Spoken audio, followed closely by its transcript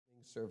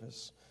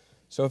service.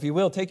 So if you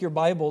will, take your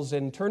Bibles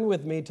and turn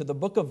with me to the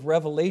book of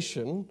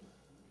Revelation.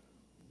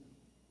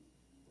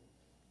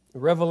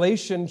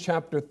 Revelation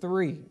chapter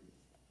 3.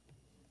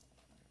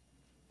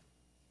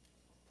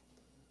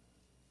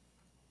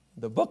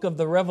 The book of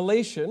the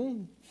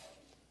Revelation,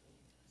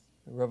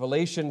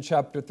 Revelation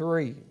chapter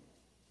 3.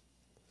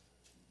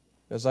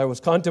 As I was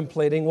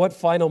contemplating what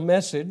final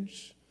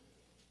message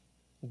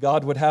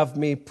God would have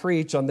me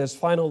preach on this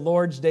final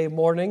Lord's Day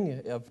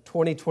morning of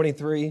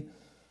 2023,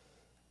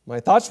 my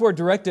thoughts were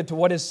directed to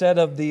what is said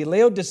of the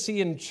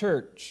Laodicean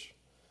church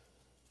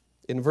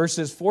in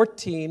verses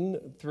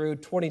 14 through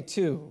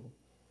 22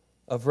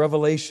 of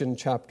Revelation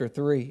chapter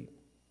 3.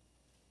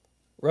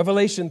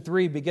 Revelation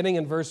 3, beginning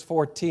in verse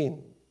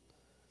 14.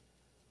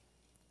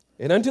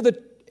 And unto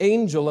the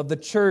angel of the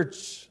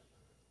church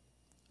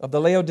of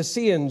the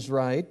Laodiceans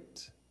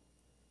write,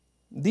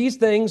 These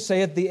things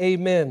saith the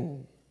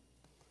Amen,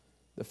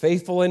 the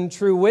faithful and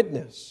true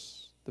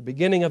witness, the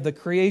beginning of the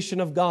creation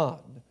of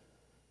God.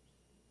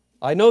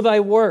 I know thy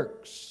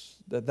works,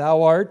 that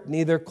thou art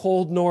neither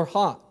cold nor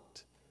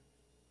hot.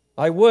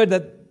 I would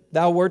that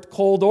thou wert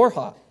cold or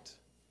hot.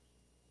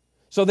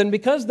 So then,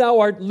 because thou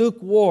art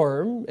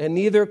lukewarm, and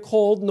neither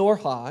cold nor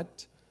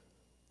hot,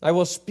 I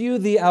will spew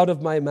thee out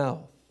of my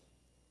mouth.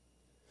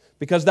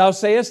 Because thou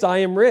sayest, I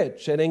am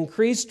rich, and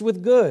increased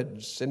with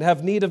goods, and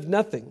have need of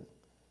nothing,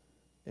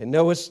 and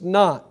knowest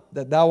not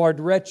that thou art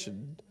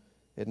wretched,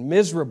 and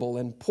miserable,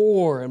 and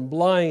poor, and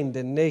blind,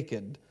 and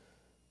naked.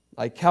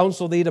 I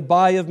counsel thee to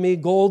buy of me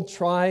gold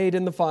tried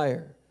in the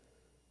fire,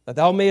 that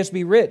thou mayest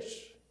be rich,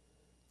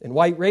 and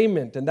white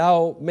raiment, and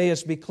thou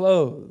mayest be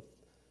clothed,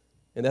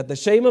 and that the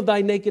shame of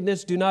thy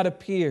nakedness do not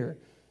appear,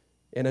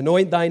 and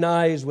anoint thine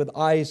eyes with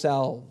eye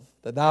salve,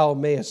 that thou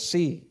mayest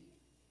see.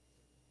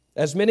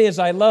 As many as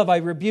I love, I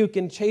rebuke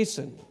and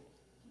chasten.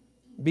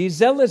 Be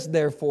zealous,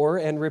 therefore,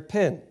 and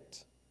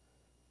repent.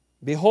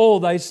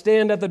 Behold, I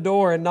stand at the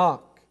door and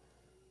knock.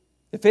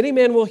 If any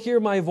man will hear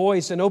my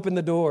voice and open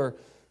the door,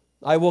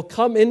 I will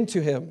come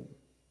into him,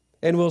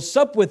 and will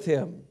sup with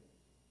him,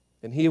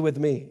 and he with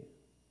me.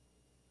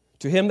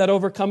 To him that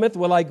overcometh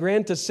will I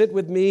grant to sit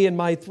with me in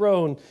my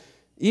throne,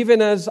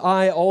 even as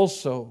I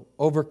also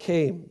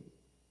overcame,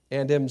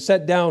 and am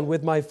set down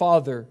with my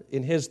Father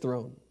in his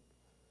throne.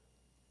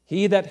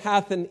 He that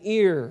hath an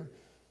ear,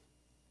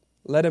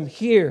 let him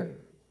hear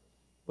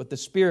what the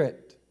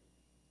Spirit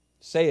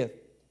saith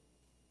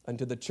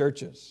unto the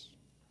churches.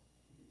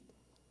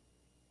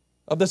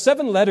 Of the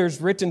 7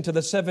 letters written to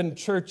the 7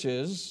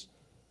 churches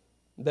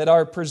that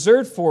are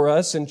preserved for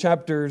us in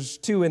chapters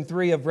 2 and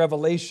 3 of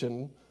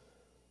Revelation,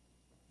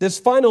 this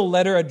final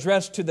letter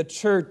addressed to the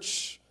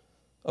church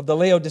of the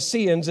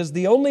Laodiceans is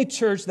the only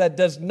church that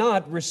does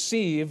not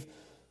receive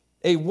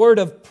a word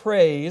of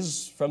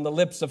praise from the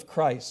lips of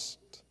Christ.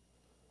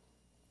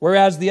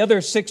 Whereas the other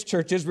 6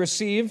 churches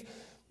receive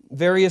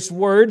various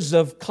words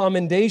of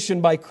commendation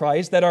by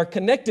Christ that are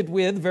connected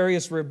with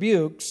various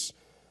rebukes,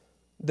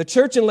 the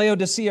church in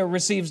Laodicea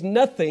receives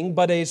nothing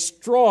but a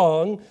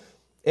strong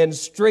and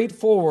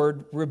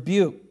straightforward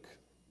rebuke.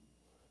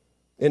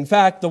 In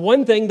fact, the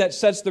one thing that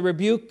sets the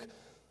rebuke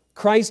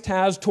Christ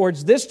has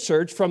towards this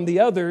church from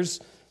the others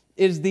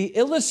is the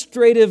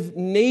illustrative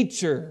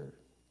nature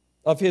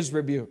of his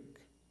rebuke.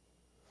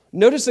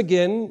 Notice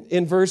again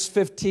in verse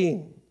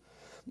 15.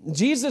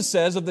 Jesus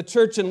says of the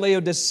church in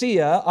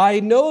Laodicea,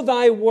 I know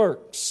thy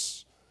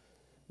works,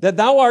 that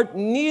thou art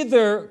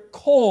neither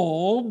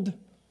cold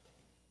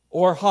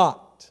or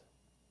hot.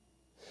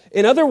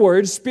 In other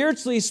words,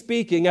 spiritually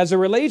speaking, as it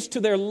relates to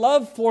their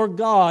love for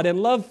God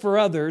and love for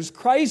others,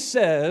 Christ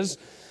says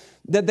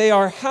that they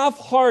are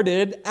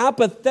half-hearted,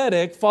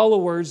 apathetic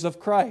followers of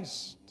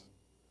Christ.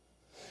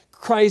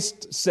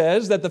 Christ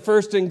says that the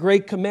first and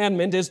great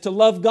commandment is to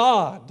love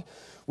God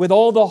with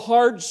all the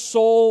heart,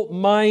 soul,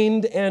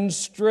 mind, and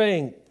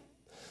strength.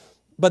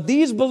 But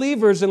these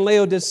believers in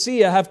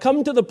Laodicea have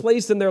come to the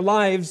place in their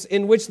lives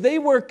in which they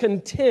were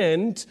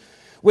content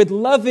with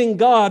loving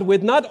God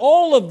with not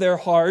all of their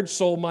heart,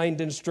 soul, mind,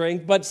 and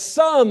strength, but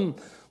some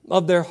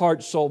of their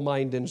heart, soul,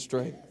 mind, and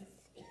strength.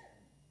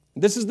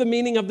 This is the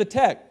meaning of the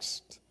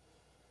text.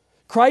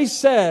 Christ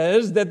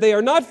says that they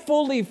are not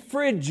fully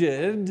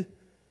frigid,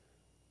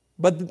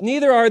 but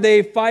neither are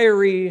they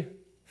fiery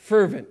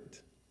fervent.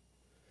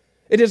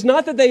 It is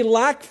not that they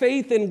lack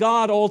faith in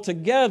God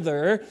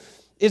altogether.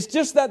 It's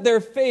just that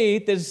their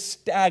faith is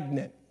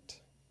stagnant.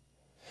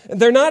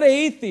 They're not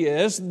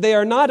atheists. They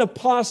are not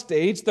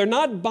apostates. They're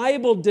not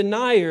Bible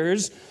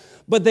deniers,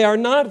 but they are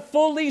not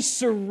fully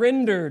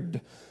surrendered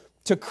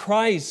to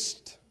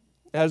Christ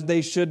as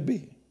they should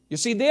be. You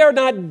see, they are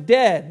not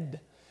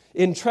dead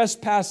in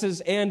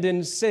trespasses and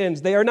in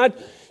sins. They are not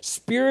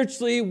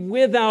spiritually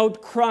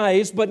without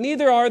Christ, but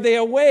neither are they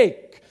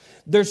awake.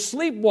 They're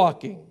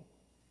sleepwalking.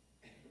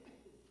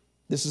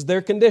 This is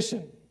their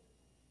condition.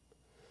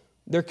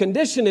 Their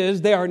condition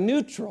is they are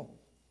neutral.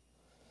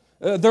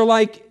 They're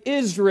like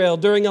Israel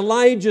during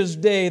Elijah's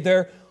day.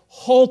 They're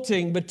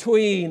halting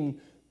between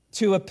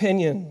two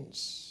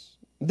opinions.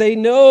 They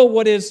know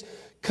what is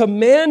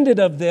commanded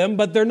of them,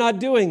 but they're not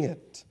doing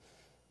it.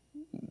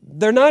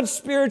 They're not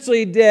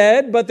spiritually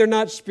dead, but they're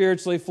not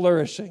spiritually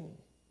flourishing.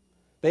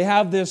 They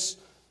have this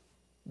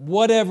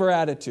whatever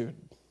attitude.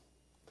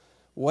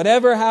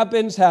 Whatever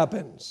happens,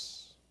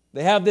 happens.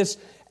 They have this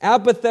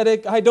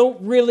apathetic, I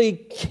don't really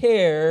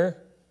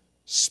care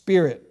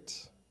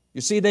spirit.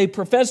 You see, they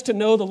profess to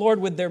know the Lord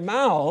with their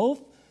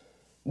mouth.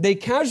 They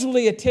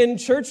casually attend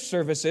church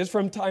services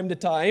from time to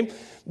time.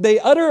 They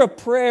utter a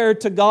prayer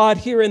to God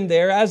here and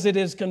there as it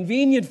is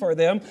convenient for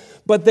them,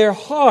 but their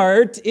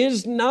heart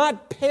is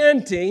not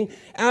panting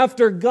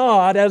after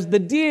God as the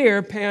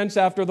deer pants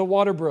after the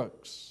water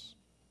brooks.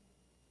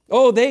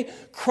 Oh, they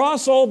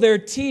cross all their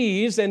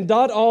T's and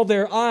dot all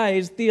their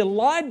I's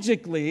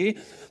theologically,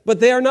 but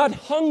they are not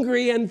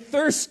hungry and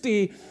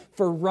thirsty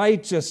for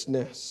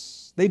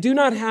righteousness. They do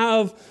not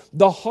have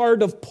the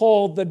heart of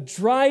Paul, the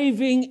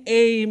driving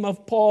aim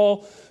of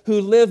Paul,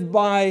 who lived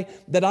by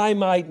that I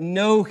might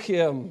know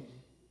him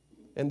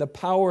and the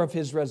power of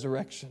his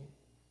resurrection.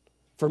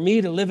 For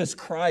me to live as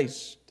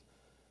Christ,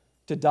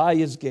 to die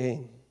is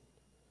gain.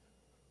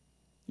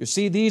 You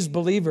see, these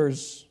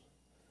believers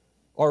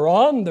are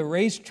on the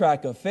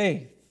racetrack of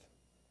faith,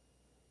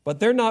 but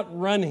they're not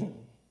running,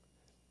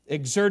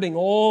 exerting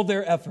all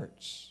their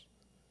efforts.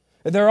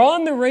 They're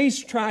on the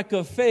racetrack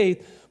of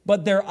faith,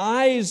 but their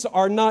eyes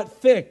are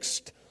not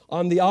fixed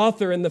on the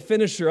author and the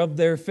finisher of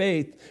their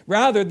faith.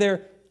 Rather,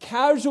 they're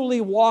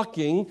casually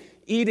walking,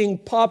 eating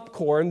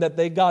popcorn that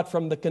they got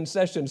from the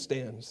concession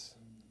stands.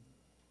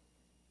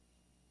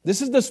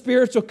 This is the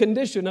spiritual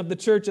condition of the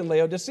church in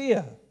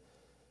Laodicea.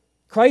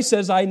 Christ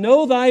says, I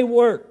know thy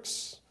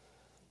works,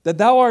 that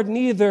thou art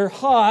neither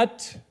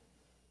hot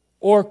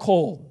or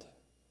cold.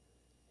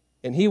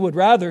 And he would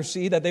rather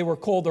see that they were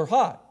cold or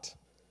hot.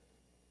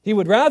 He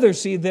would rather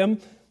see them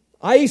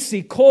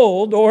icy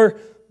cold or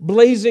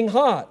blazing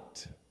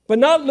hot, but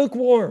not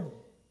lukewarm,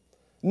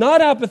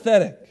 not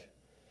apathetic,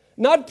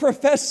 not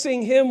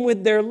professing him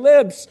with their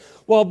lips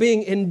while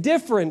being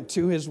indifferent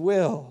to his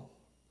will.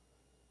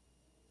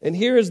 And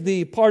here is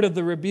the part of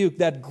the rebuke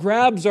that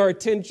grabs our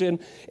attention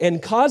and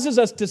causes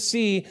us to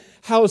see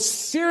how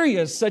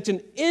serious such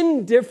an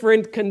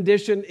indifferent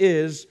condition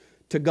is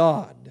to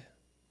God.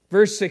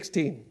 Verse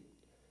 16.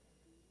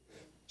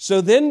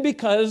 So then,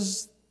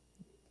 because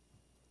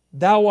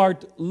thou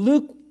art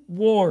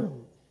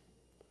lukewarm,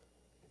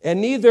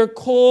 and neither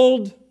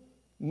cold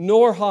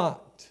nor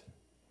hot,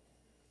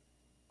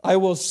 I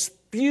will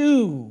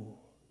spew,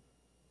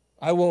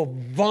 I will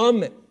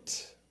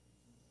vomit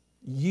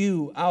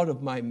you out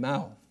of my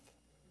mouth.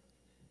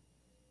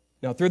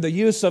 Now, through the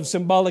use of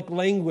symbolic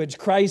language,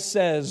 Christ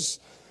says,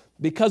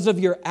 because of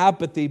your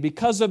apathy,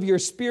 because of your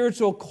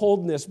spiritual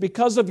coldness,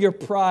 because of your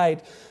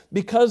pride,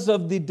 because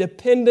of the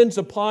dependence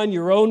upon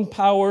your own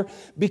power,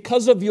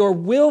 because of your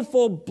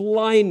willful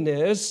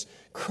blindness,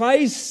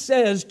 Christ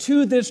says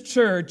to this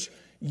church,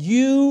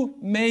 you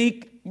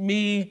make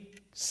me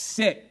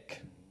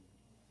sick.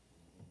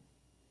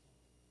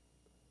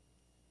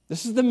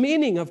 This is the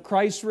meaning of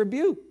Christ's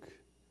rebuke.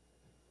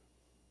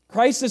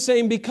 Christ is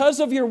saying,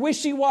 because of your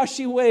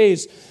wishy-washy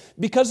ways,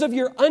 because of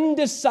your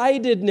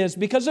undecidedness,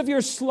 because of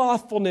your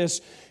slothfulness,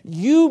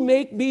 you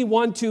make me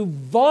want to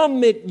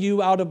vomit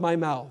you out of my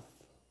mouth.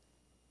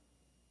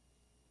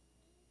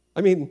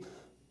 I mean,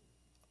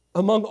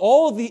 among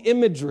all the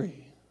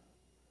imagery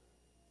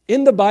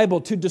in the Bible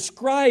to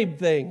describe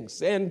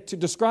things and to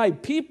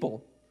describe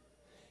people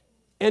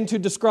and to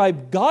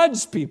describe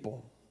God's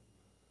people,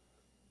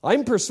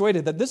 I'm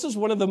persuaded that this is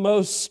one of the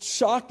most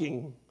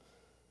shocking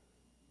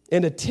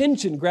and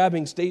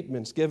attention-grabbing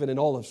statements given in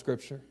all of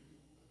Scripture.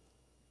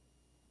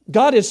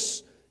 God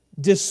is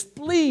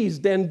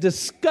displeased and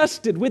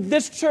disgusted with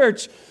this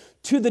church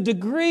to the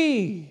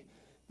degree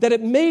that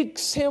it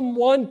makes him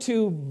want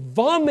to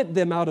vomit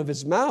them out of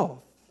his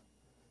mouth.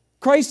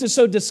 Christ is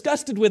so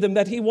disgusted with them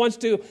that he wants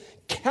to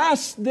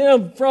cast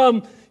them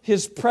from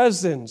his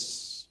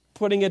presence.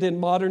 Putting it in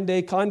modern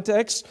day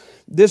context,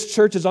 this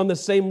church is on the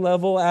same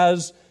level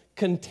as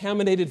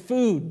contaminated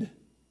food.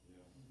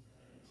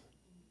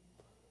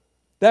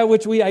 That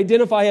which we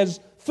identify as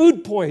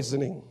food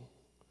poisoning,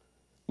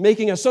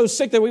 making us so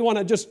sick that we want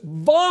to just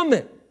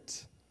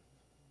vomit.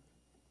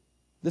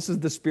 This is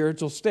the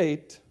spiritual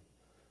state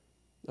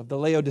of the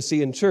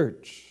Laodicean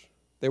church.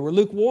 They were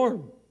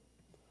lukewarm.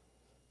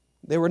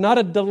 They were not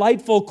a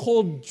delightful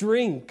cold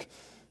drink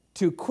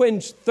to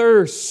quench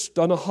thirst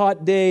on a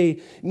hot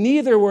day.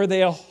 Neither were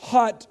they a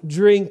hot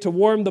drink to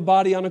warm the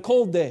body on a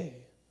cold day.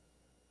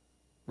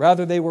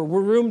 Rather, they were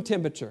room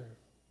temperature.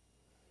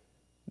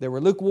 They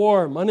were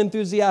lukewarm,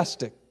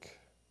 unenthusiastic,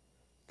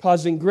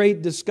 causing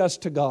great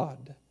disgust to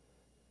God.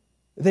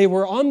 They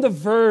were on the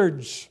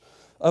verge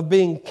of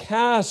being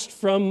cast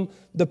from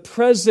the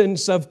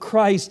presence of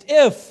Christ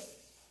if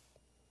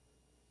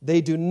they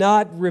do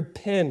not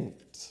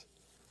repent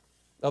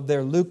of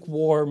their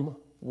lukewarm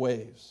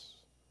ways.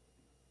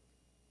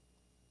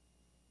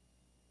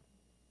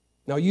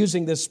 Now,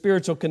 using this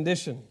spiritual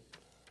condition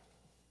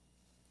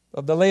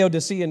of the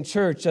Laodicean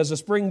church as a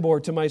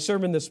springboard to my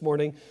sermon this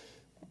morning,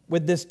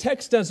 with this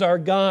text as our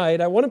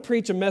guide, I want to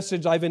preach a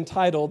message I've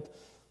entitled,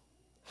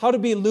 How to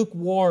Be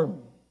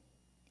Lukewarm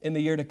in the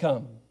year to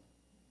come.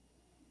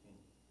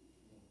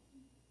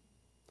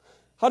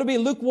 How to be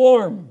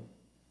lukewarm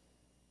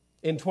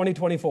in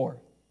 2024.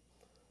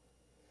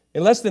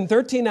 In less than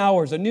 13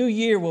 hours, a new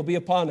year will be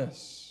upon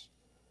us.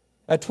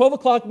 At 12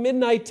 o'clock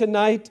midnight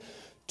tonight,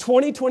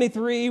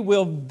 2023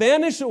 will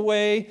vanish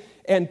away,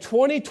 and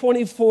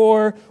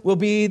 2024 will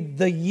be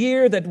the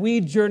year that we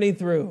journey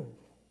through.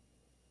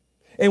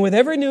 And with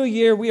every new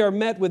year, we are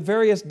met with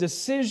various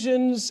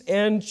decisions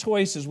and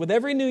choices. With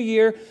every new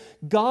year,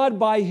 God,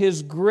 by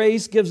His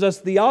grace, gives us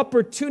the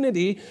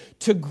opportunity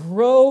to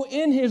grow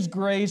in His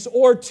grace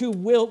or to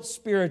wilt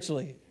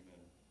spiritually.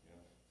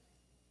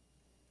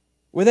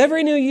 With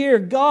every new year,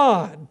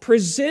 God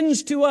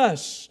presents to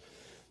us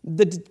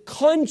the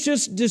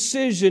conscious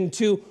decision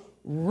to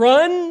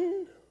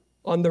run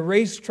on the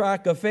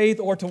racetrack of faith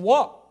or to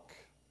walk.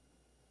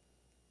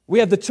 We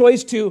have the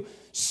choice to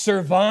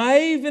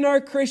survive in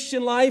our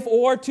Christian life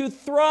or to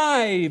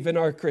thrive in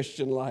our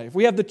Christian life.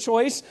 We have the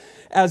choice,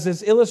 as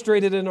is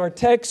illustrated in our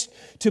text,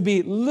 to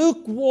be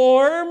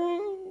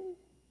lukewarm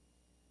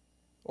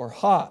or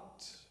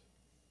hot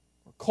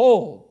or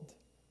cold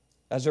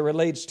as it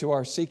relates to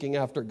our seeking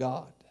after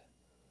God.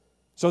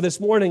 So this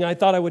morning, I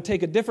thought I would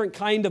take a different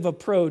kind of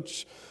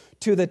approach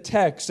to the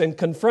text and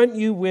confront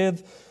you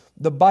with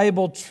the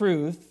Bible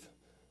truth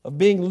of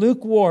being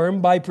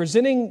lukewarm by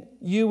presenting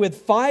you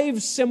with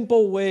 5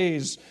 simple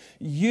ways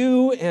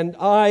you and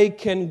I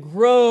can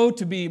grow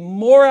to be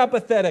more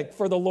apathetic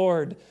for the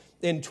Lord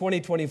in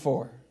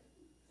 2024.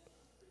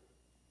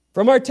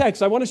 From our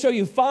text, I want to show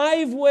you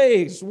 5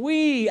 ways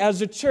we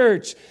as a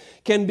church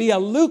can be a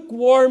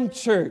lukewarm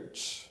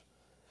church.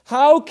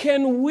 How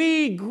can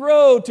we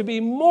grow to be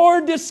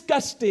more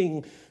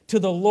disgusting to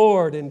the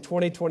Lord in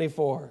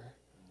 2024?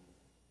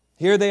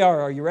 Here they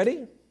are. Are you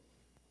ready?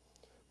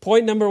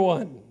 Point number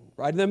 1.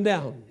 Write them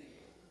down.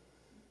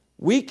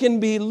 We can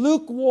be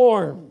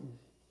lukewarm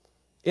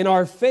in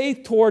our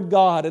faith toward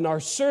God, in our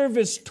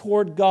service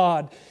toward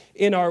God,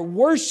 in our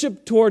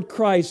worship toward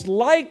Christ,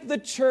 like the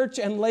church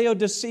and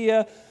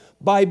Laodicea,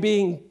 by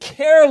being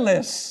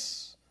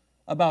careless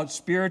about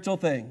spiritual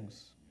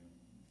things.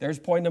 There's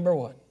point number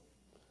 1.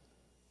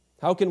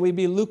 How can we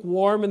be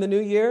lukewarm in the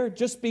new year?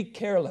 Just be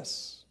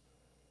careless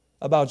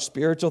about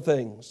spiritual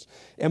things.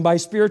 And by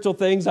spiritual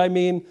things, I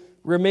mean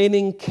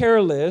remaining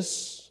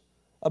careless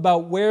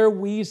about where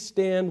we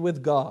stand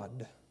with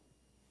God.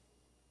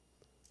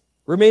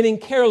 Remaining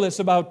careless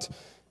about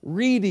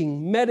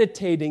reading,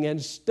 meditating,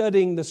 and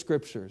studying the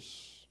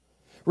Scriptures.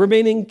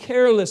 Remaining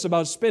careless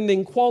about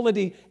spending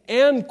quality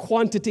and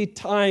quantity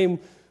time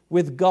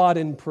with God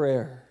in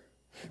prayer.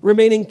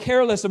 Remaining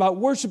careless about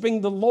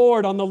worshiping the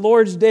Lord on the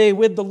Lord's day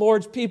with the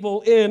Lord's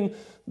people in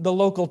the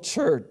local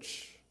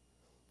church.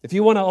 If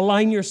you want to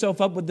align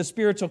yourself up with the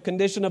spiritual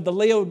condition of the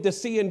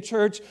Laodicean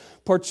church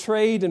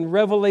portrayed in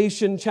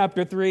Revelation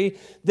chapter 3,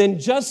 then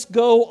just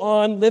go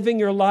on living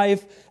your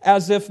life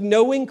as if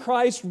knowing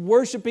Christ,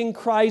 worshiping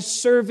Christ,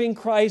 serving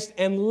Christ,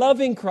 and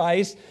loving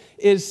Christ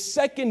is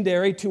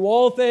secondary to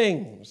all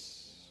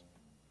things.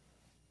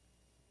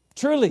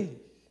 Truly,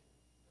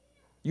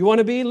 you want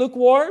to be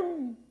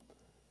lukewarm?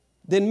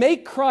 Then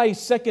make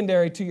Christ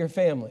secondary to your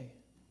family.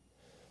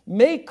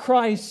 Make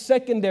Christ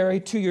secondary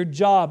to your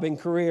job and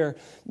career.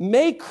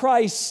 Make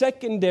Christ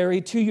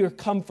secondary to your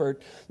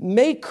comfort.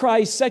 Make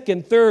Christ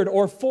second, third,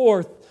 or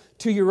fourth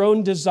to your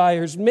own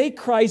desires. Make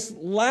Christ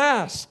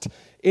last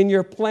in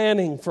your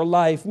planning for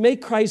life.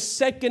 Make Christ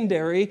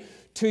secondary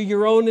to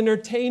your own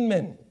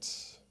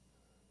entertainment.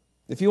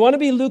 If you want to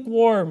be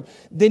lukewarm,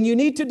 then you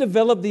need to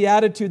develop the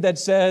attitude that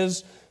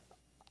says,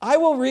 I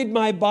will read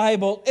my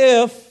Bible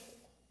if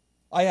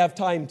I have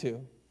time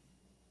to.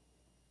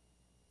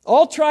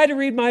 I'll try to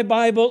read my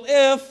Bible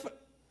if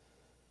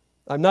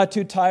I'm not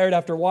too tired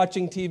after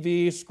watching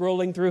TV,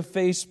 scrolling through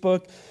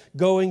Facebook,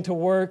 going to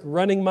work,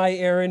 running my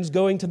errands,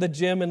 going to the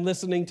gym, and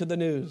listening to the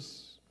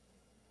news.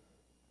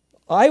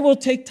 I will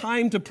take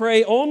time to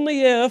pray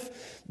only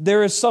if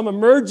there is some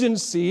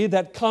emergency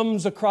that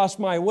comes across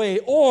my way,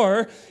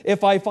 or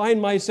if I find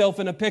myself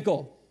in a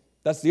pickle.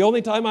 That's the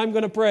only time I'm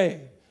going to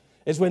pray,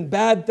 is when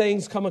bad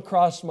things come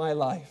across my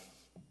life.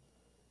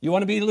 You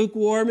want to be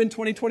lukewarm in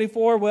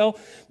 2024? Well,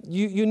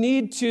 you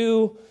need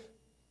to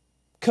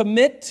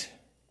commit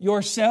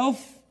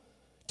yourself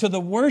to the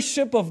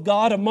worship of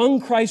God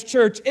among Christ's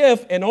church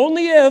if, and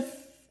only if,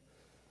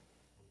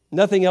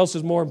 nothing else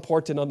is more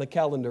important on the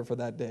calendar for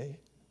that day.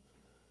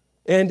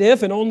 And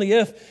if, and only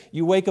if,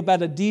 you wake up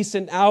at a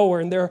decent hour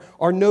and there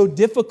are no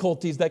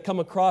difficulties that come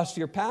across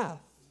your path.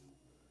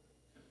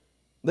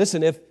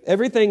 Listen, if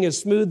everything is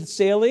smooth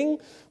sailing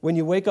when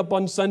you wake up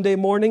on Sunday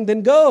morning,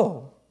 then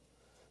go.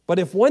 But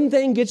if one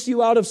thing gets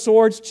you out of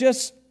sorts,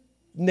 just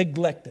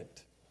neglect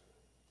it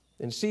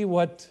and see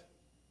what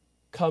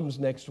comes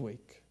next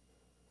week.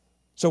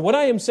 So what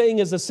I am saying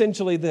is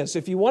essentially this.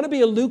 If you want to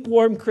be a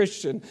lukewarm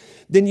Christian,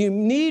 then you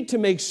need to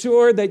make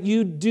sure that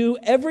you do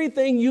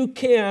everything you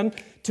can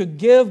to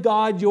give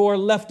God your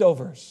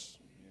leftovers.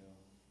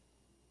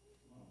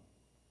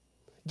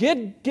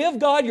 Give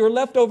God your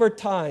leftover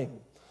time.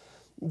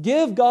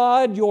 Give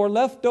God your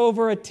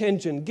leftover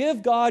attention.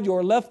 Give God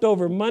your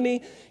leftover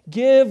money.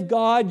 Give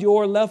God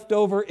your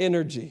leftover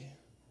energy.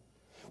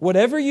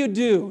 Whatever you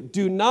do,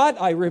 do not,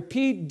 I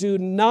repeat, do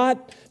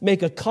not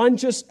make a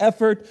conscious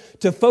effort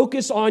to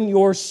focus on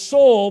your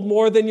soul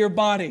more than your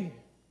body.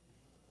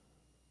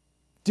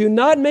 Do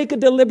not make a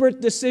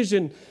deliberate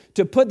decision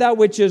to put that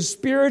which is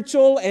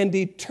spiritual and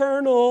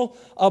eternal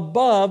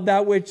above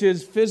that which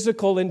is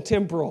physical and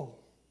temporal.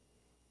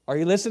 Are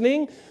you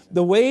listening?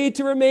 The way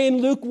to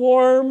remain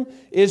lukewarm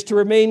is to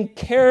remain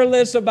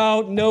careless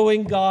about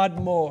knowing God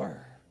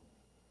more.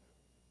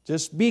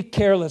 Just be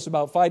careless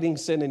about fighting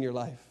sin in your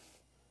life.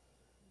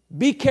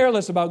 Be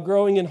careless about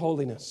growing in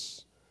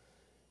holiness.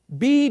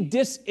 Be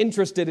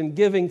disinterested in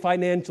giving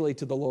financially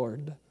to the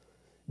Lord.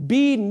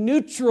 Be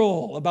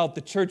neutral about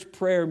the church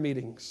prayer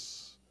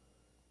meetings.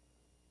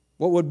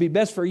 What would be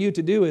best for you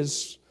to do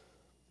is,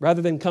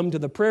 rather than come to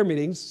the prayer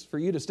meetings, for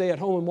you to stay at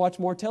home and watch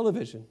more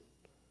television.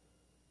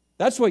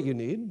 That's what you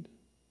need.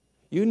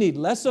 You need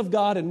less of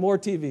God and more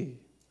TV.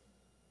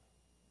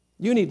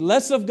 You need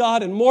less of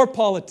God and more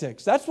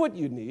politics. That's what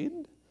you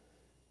need.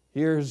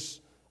 Here's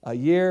a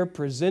year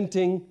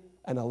presenting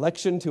an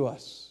election to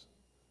us.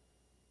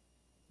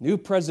 New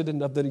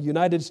president of the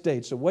United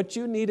States. So what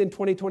you need in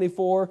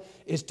 2024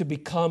 is to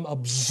become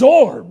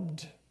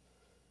absorbed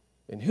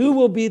in who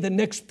will be the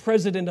next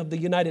president of the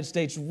United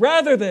States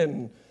rather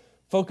than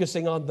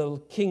focusing on the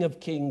King of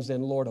Kings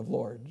and Lord of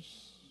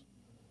Lords.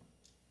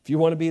 If you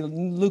want to be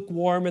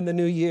lukewarm in the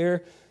new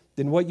year,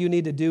 then what you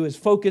need to do is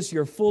focus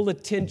your full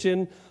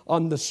attention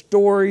on the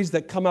stories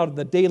that come out of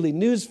the daily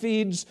news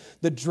feeds,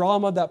 the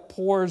drama that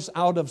pours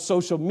out of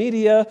social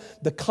media,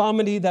 the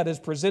comedy that is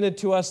presented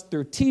to us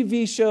through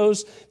TV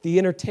shows, the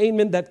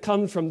entertainment that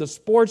comes from the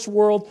sports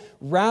world,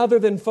 rather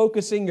than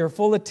focusing your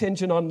full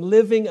attention on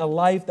living a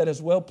life that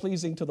is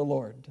well-pleasing to the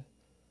Lord.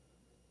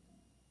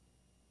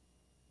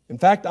 In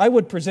fact, I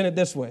would present it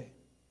this way.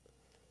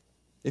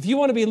 If you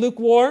want to be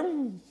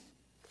lukewarm,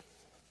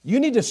 you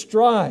need to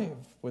strive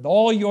with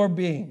all your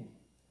being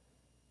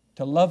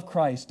to love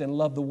Christ and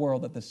love the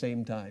world at the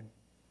same time.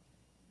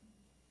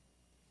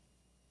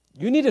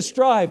 You need to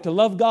strive to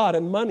love God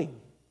and money.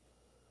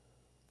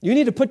 You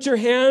need to put your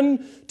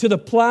hand to the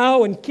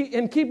plow and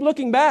keep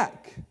looking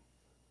back.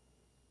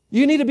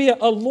 You need to be a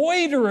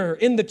loiterer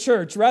in the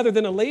church rather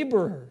than a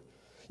laborer.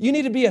 You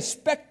need to be a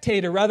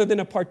spectator rather than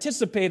a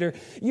participator.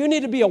 You need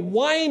to be a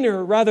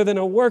whiner rather than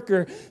a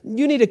worker.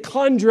 You need to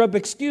conjure up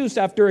excuse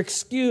after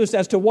excuse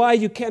as to why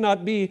you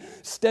cannot be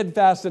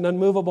steadfast and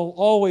unmovable,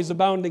 always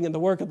abounding in the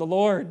work of the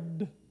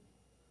Lord.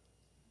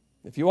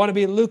 If you want to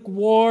be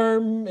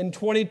lukewarm in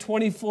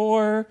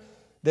 2024,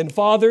 then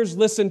fathers,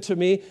 listen to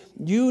me.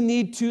 You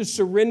need to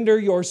surrender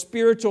your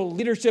spiritual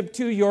leadership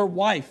to your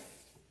wife.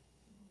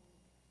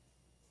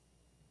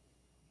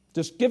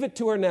 Just give it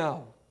to her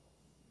now.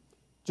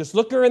 Just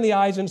look her in the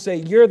eyes and say,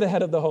 you're the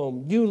head of the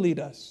home. You lead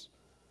us.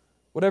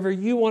 Whatever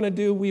you want to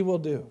do, we will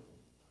do.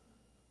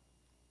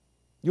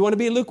 You want to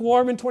be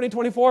lukewarm in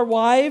 2024?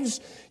 Wives,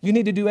 you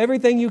need to do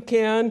everything you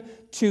can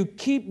to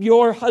keep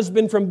your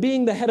husband from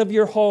being the head of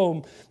your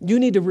home. You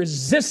need to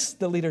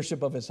resist the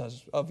leadership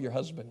of your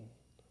husband.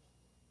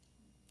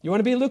 You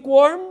want to be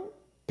lukewarm?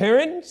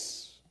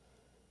 Parents,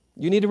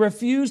 you need to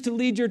refuse to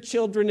lead your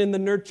children in the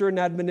nurture and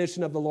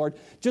admonition of the Lord.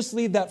 Just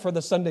leave that for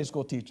the Sunday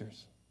school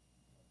teachers.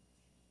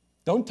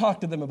 Don't talk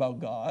to them about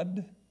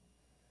God.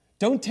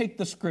 Don't take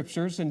the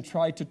scriptures and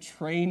try to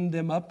train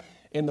them up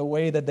in the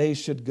way that they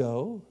should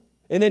go.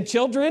 And then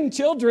children,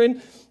 do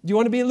you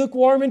want to be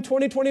lukewarm in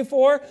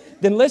 2024?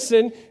 Then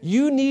listen,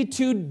 you need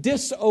to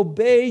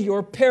disobey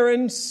your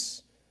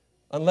parents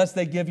unless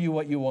they give you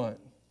what you want.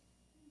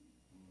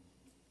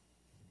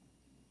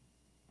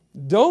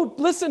 Don't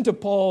listen to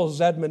Paul's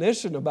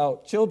admonition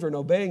about children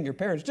obeying your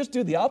parents. Just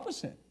do the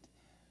opposite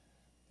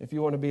if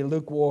you want to be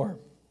lukewarm.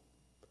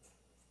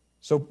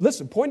 So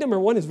listen, point number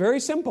one is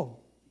very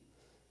simple.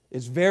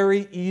 It's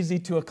very easy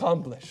to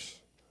accomplish.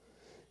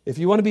 If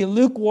you want to be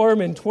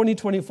lukewarm in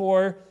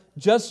 2024,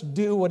 just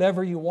do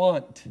whatever you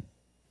want.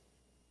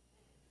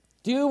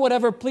 Do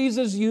whatever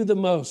pleases you the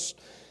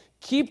most.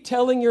 Keep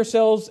telling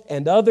yourselves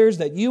and others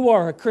that you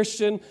are a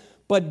Christian,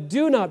 but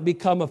do not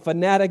become a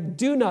fanatic.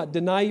 Do not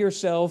deny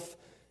yourself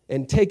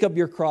and take up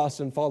your cross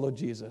and follow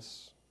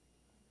Jesus.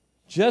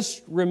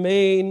 Just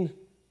remain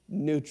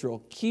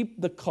neutral.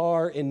 Keep the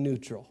car in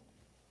neutral.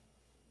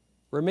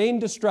 Remain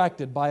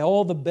distracted by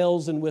all the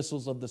bells and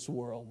whistles of this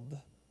world.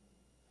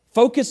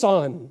 Focus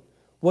on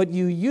what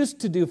you used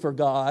to do for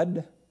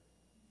God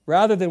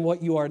rather than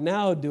what you are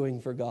now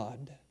doing for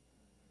God.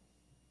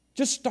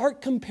 Just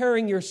start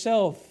comparing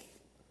yourself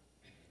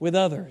with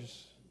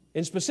others.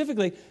 And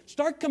specifically,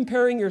 start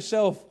comparing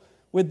yourself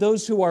with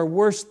those who are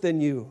worse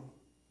than you.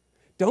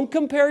 Don't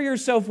compare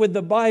yourself with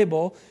the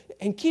Bible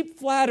and keep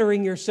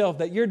flattering yourself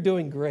that you're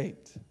doing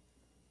great.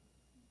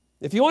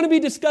 If you want to be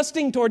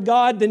disgusting toward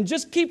God, then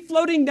just keep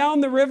floating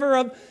down the river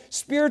of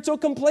spiritual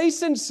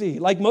complacency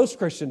like most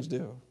Christians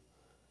do.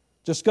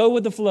 Just go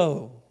with the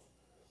flow.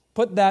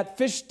 Put that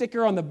fish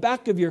sticker on the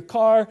back of your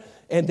car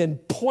and then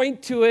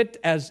point to it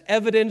as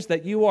evidence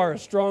that you are a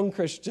strong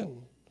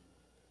Christian.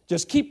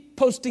 Just keep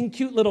posting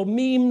cute little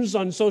memes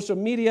on social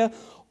media,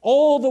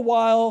 all the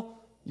while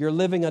you're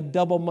living a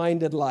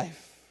double-minded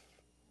life.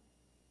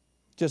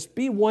 Just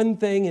be one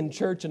thing in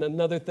church and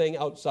another thing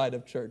outside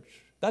of church.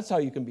 That's how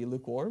you can be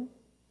lukewarm.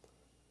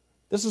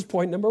 This is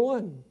point number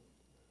 1.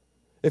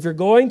 If you're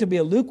going to be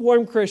a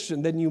lukewarm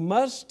Christian, then you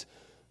must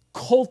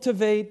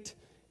cultivate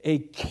a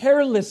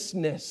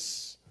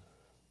carelessness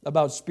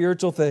about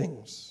spiritual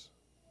things.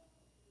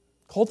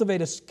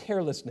 Cultivate a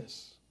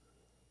carelessness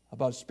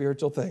about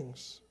spiritual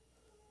things.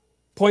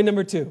 Point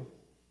number 2.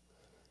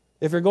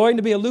 If you're going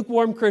to be a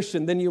lukewarm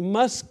Christian, then you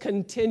must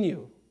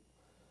continue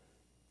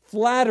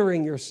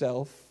flattering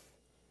yourself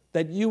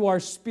that you are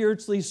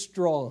spiritually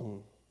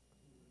strong,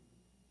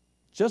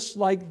 just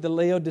like the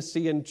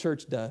Laodicean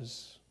church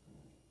does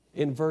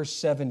in verse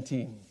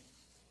 17.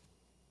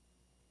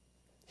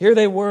 Here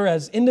they were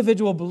as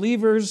individual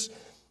believers,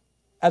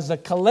 as a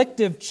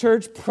collective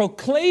church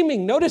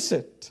proclaiming, notice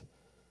it,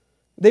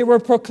 they were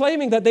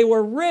proclaiming that they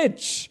were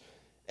rich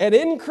and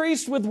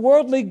increased with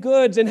worldly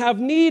goods and have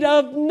need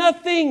of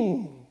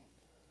nothing.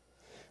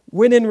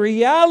 When in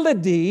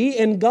reality,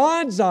 in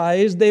God's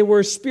eyes, they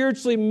were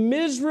spiritually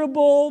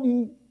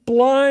miserable,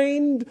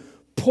 blind,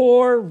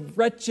 poor,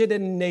 wretched,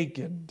 and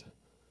naked.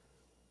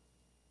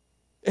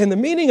 And the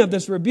meaning of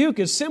this rebuke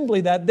is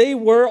simply that they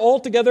were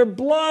altogether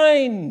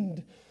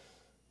blind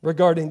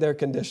regarding their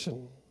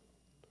condition.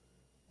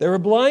 They were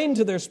blind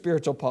to their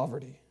spiritual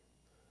poverty.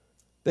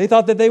 They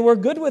thought that they were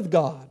good with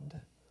God.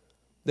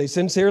 They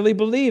sincerely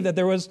believed that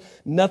there was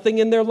nothing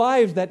in their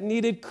lives that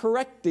needed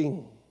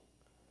correcting.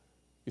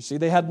 You see,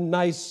 they had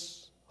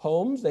nice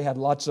homes. They had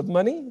lots of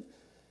money.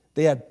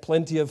 They had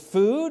plenty of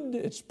food.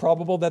 It's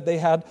probable that they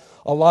had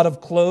a lot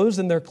of clothes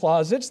in their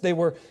closets. They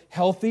were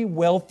healthy,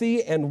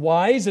 wealthy, and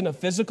wise in a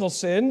physical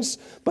sense.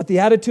 But the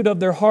attitude of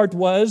their heart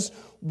was,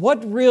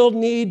 what real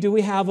need do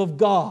we have of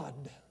God?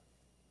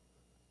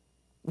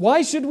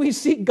 Why should we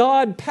seek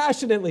God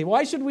passionately?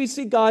 Why should we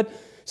seek God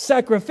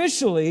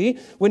sacrificially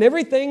when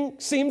everything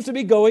seems to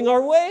be going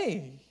our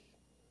way?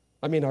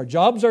 I mean, our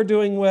jobs are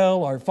doing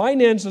well, our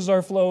finances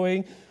are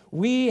flowing.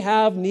 We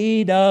have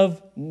need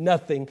of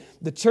nothing.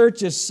 The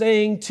church is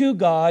saying to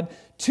God,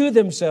 to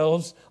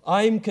themselves,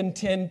 I'm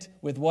content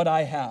with what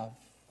I have.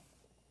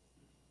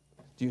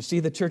 Do you see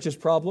the church's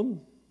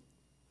problem?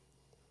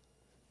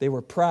 They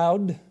were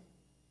proud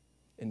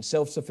and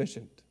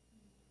self-sufficient.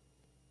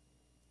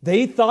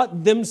 They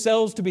thought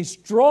themselves to be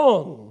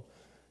strong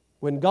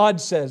when God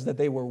says that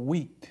they were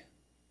weak.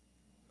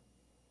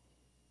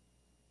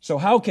 So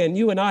how can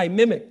you and I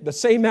mimic the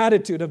same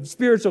attitude of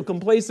spiritual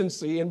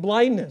complacency and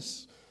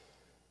blindness?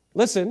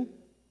 Listen,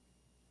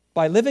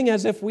 by living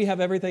as if we have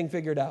everything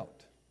figured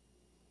out.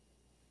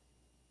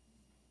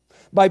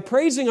 By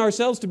praising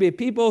ourselves to be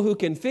people who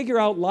can figure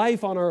out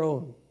life on our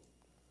own.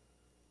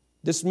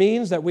 This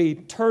means that we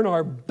turn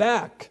our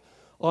back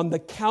on the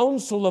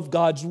counsel of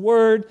God's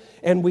Word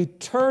and we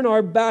turn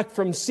our back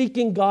from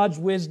seeking God's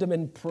wisdom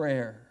and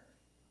prayer.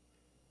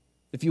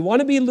 If you want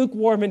to be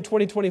lukewarm in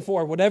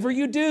 2024, whatever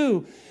you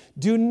do,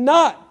 do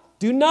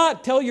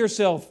not tell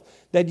yourself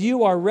that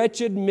you are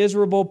wretched,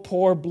 miserable,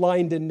 poor,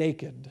 blind, and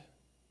naked.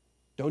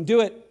 Don't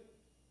do it.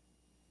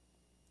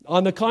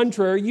 On the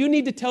contrary, you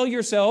need to tell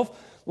yourself,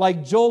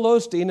 like Joel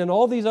Osteen and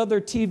all these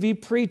other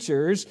TV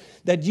preachers,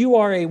 that you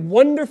are a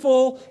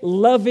wonderful,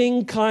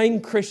 loving,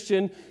 kind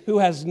Christian who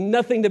has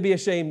nothing to be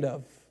ashamed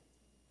of.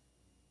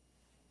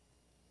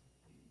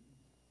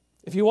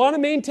 If you want to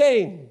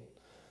maintain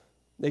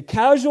a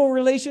casual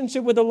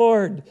relationship with the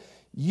Lord,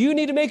 you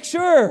need to make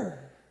sure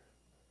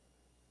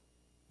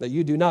that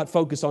you do not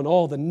focus on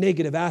all the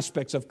negative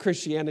aspects of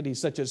Christianity,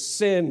 such as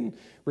sin,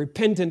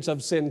 repentance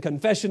of sin,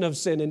 confession of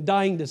sin, and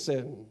dying to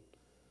sin.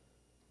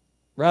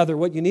 Rather,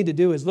 what you need to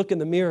do is look in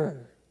the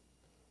mirror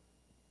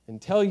and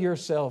tell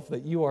yourself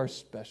that you are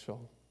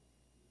special.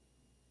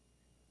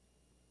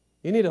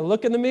 You need to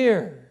look in the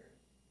mirror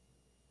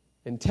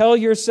and tell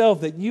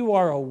yourself that you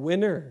are a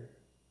winner.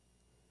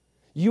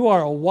 You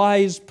are a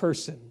wise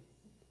person.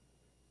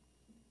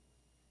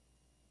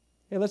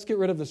 Hey, let's get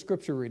rid of the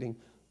scripture reading.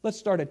 Let's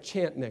start a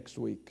chant next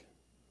week.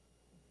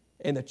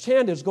 And the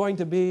chant is going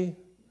to be,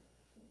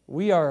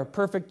 we are a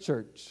perfect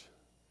church.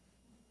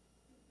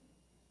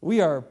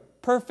 We are a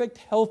perfect,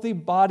 healthy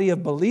body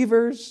of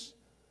believers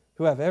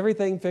who have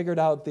everything figured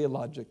out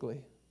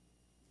theologically.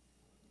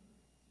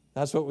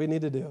 That's what we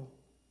need to do.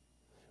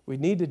 We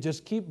need to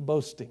just keep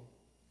boasting.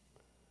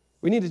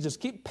 We need to just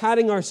keep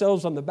patting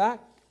ourselves on the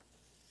back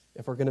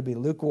if we're going to be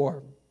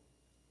lukewarm.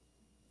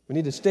 We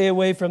need to stay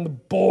away from the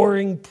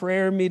boring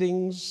prayer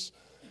meetings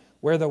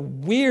where the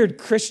weird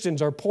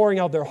Christians are pouring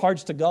out their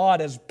hearts to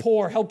God as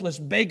poor, helpless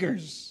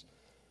beggars.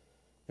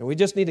 And we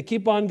just need to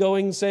keep on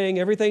going, saying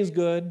everything's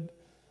good.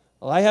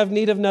 I have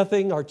need of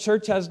nothing. Our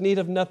church has need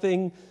of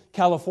nothing.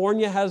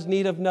 California has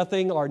need of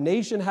nothing. Our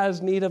nation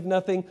has need of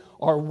nothing.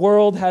 Our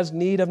world has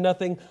need of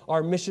nothing.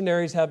 Our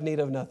missionaries have need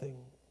of nothing.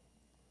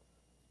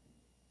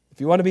 If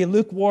If you want to be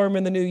lukewarm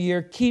in the new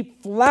year,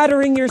 keep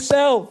flattering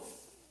yourself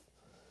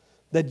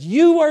that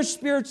you are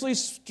spiritually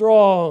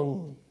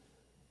strong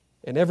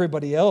and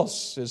everybody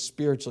else is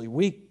spiritually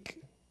weak.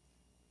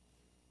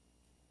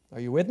 Are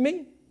you with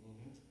me?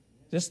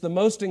 This the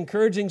most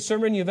encouraging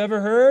sermon you've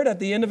ever heard at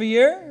the end of a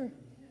year?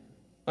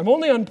 I'm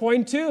only on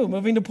point 2,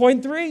 moving to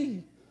point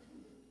 3.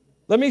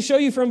 Let me show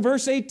you from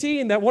verse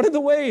 18 that one of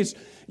the ways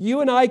you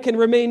and I can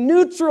remain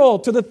neutral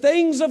to the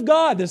things of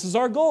God, this is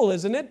our goal,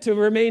 isn't it? To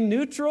remain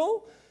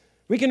neutral.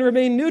 We can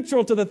remain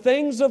neutral to the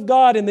things of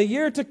God in the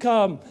year to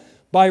come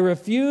by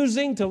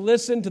refusing to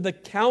listen to the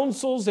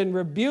counsels and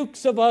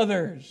rebukes of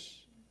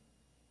others.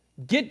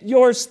 Get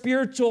your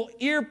spiritual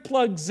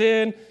earplugs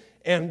in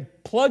and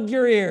plug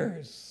your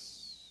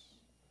ears.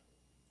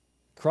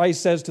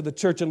 Christ says to the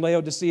church in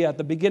Laodicea at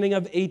the beginning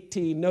of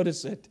 18,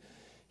 notice it.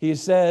 He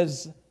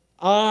says,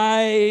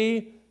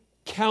 I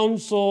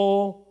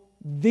counsel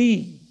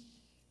thee.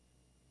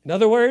 In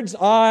other words,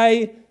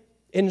 I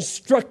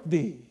instruct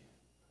thee.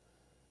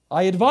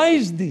 I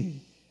advise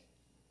thee.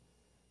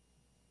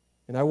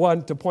 And I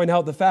want to point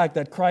out the fact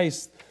that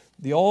Christ,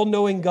 the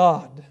all-knowing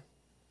God,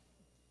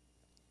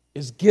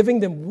 is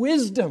giving them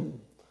wisdom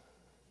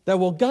that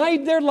will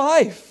guide their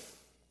life.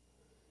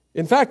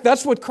 In fact,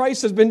 that's what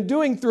Christ has been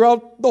doing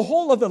throughout the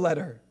whole of the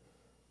letter.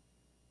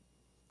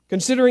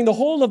 Considering the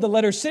whole of the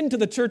letter, Sin to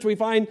the Church, we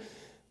find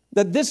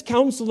that this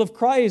counsel of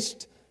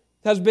Christ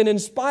has been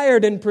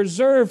inspired and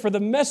preserved for the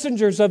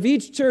messengers of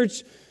each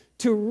church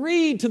to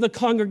read to the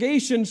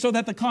congregation so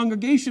that the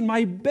congregation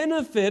might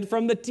benefit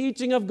from the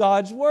teaching of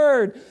God's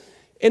Word.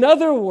 In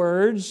other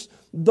words,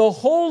 the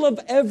whole of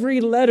every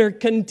letter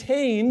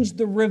contains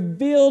the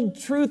revealed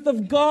truth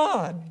of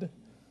God.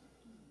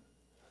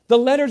 The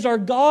letters are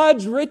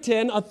God's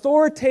written,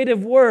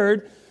 authoritative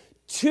word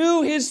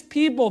to His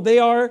people. They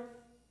are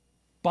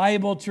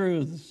Bible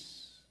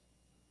truths.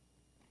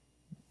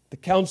 The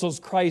counsels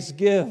Christ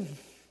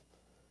give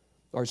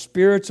are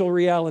spiritual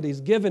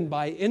realities given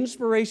by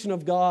inspiration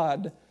of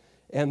God,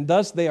 and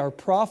thus they are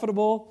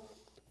profitable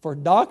for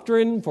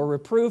doctrine, for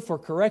reproof, for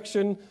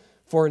correction,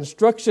 for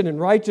instruction in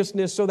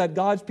righteousness, so that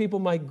God's people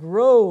might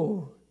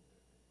grow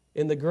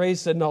in the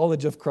grace and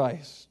knowledge of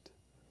Christ.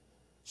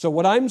 So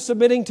what I'm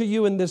submitting to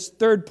you in this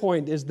third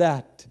point is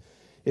that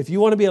if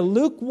you want to be a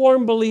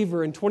lukewarm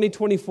believer in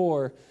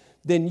 2024,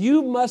 then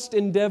you must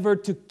endeavor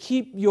to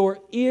keep your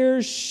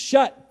ears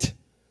shut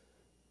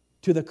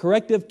to the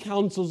corrective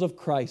counsels of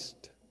Christ.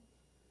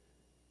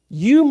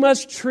 You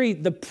must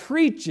treat the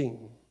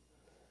preaching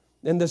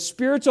and the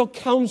spiritual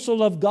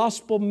counsel of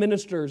gospel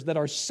ministers that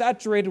are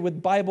saturated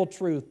with Bible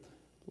truth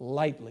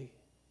lightly.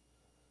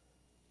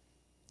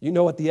 You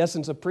know what the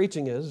essence of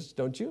preaching is,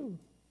 don't you?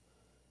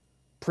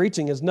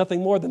 Preaching is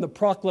nothing more than the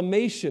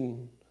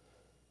proclamation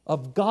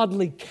of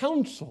godly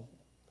counsel.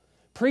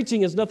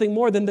 Preaching is nothing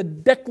more than the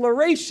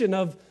declaration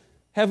of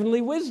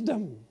heavenly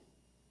wisdom.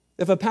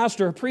 If a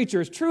pastor or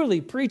preacher is truly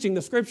preaching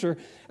the Scripture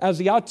as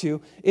he ought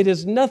to, it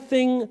is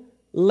nothing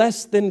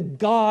less than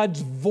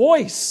God's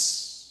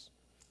voice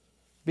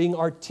being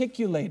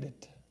articulated.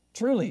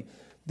 Truly,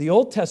 the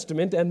Old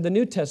Testament and the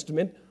New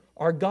Testament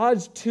are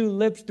God's two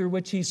lips through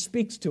which He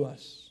speaks to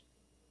us.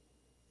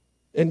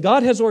 And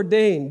God has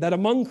ordained that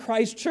among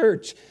Christ's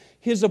church,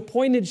 His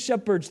appointed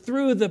shepherds,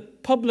 through the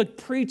public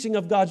preaching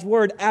of God's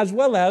Word, as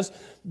well as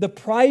the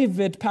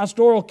private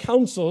pastoral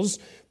counsels,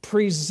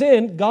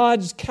 present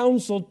God's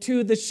counsel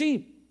to the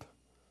sheep.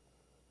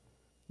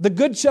 The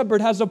Good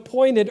Shepherd has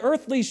appointed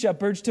earthly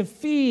shepherds to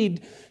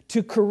feed,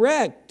 to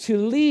correct, to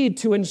lead,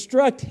 to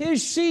instruct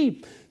His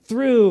sheep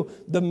through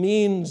the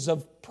means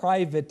of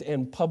private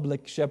and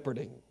public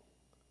shepherding.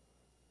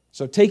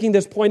 So taking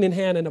this point in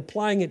hand and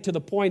applying it to the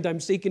point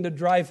I'm seeking to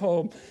drive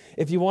home,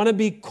 if you want to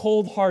be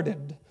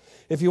cold-hearted,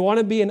 if you want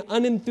to be an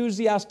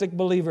unenthusiastic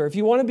believer, if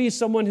you want to be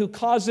someone who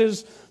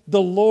causes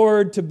the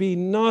Lord to be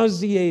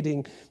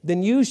nauseating,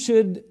 then you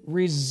should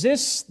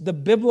resist the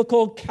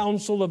biblical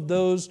counsel of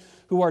those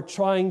who are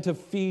trying to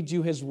feed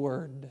you His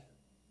Word.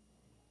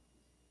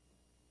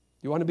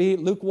 You want to be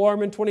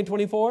lukewarm in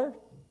 2024?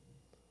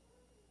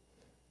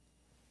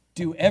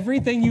 Do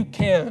everything you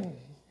can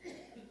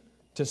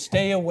to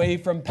stay away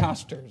from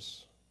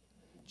pastors.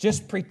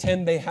 Just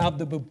pretend they have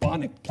the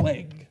bubonic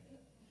plague.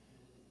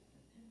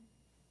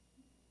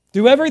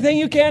 Do everything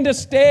you can to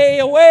stay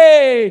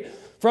away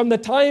from the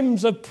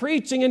times of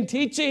preaching and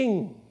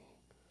teaching.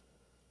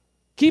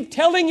 Keep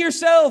telling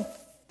yourself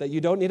that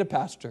you don't need a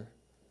pastor.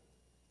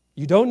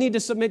 You don't need to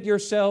submit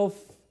yourself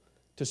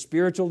to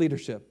spiritual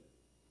leadership.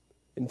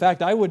 In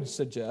fact, I would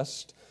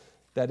suggest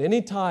that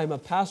any time a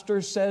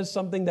pastor says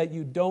something that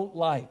you don't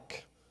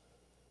like,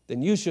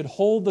 then you should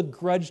hold a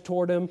grudge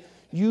toward him.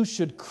 You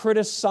should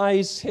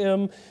criticize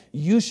him.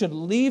 You should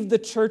leave the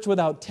church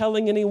without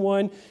telling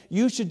anyone.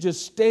 You should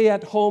just stay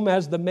at home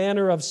as the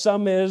manner of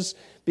some is,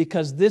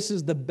 because this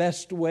is the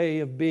best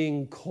way of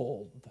being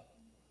cold.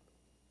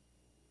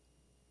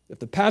 If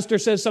the pastor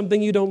says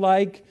something you don't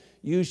like,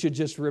 you should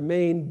just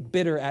remain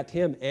bitter at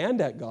him and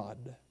at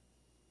God.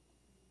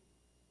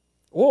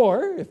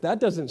 Or, if that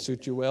doesn't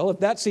suit you well,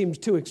 if that seems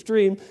too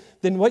extreme,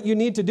 then what you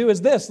need to do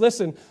is this.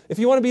 Listen, if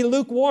you want to be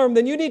lukewarm,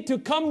 then you need to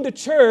come to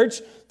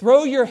church,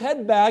 throw your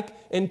head back,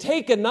 and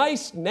take a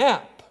nice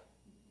nap.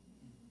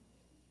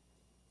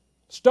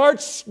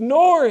 Start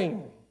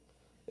snoring,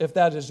 if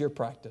that is your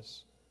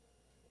practice.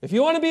 If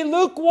you want to be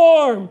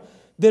lukewarm,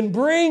 then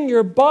bring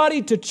your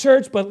body to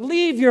church, but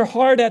leave your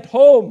heart at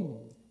home.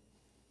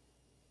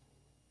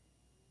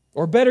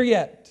 Or better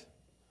yet,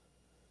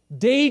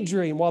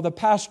 daydream while the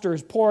pastor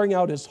is pouring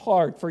out his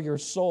heart for your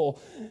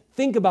soul.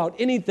 Think about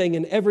anything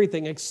and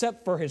everything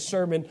except for his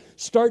sermon.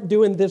 Start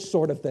doing this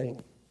sort of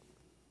thing.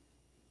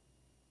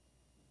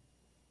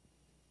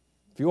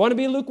 If you want to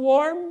be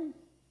lukewarm,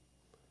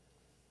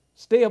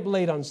 stay up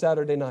late on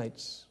Saturday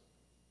nights.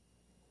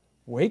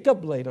 Wake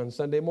up late on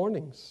Sunday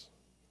mornings.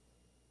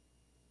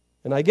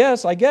 And I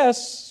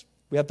guess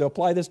we have to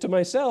apply this to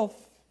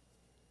myself.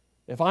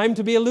 If I'm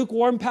to be a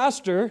lukewarm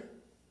pastor,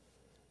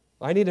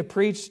 I need to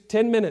preach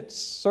 10 minutes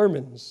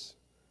sermons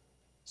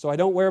so I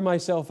don't wear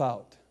myself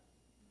out.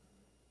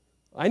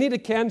 I need to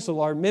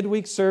cancel our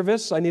midweek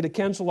service. I need to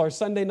cancel our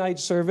Sunday night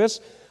service.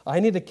 I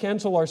need to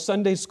cancel our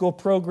Sunday school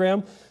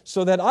program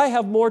so that I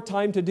have more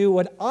time to do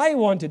what I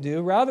want to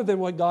do rather than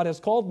what God has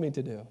called me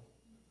to do.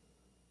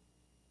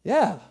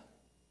 Yeah.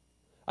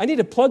 I need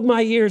to plug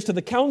my ears to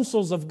the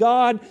counsels of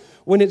God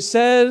when it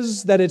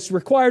says that it's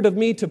required of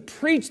me to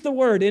preach the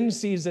word in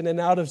season and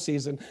out of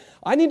season.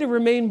 I need to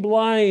remain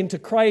blind to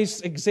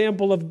Christ's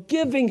example of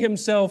giving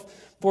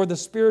himself for the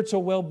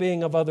spiritual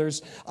well-being of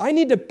others. I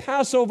need to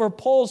pass over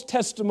Paul's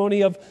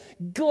testimony of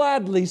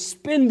gladly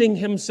spending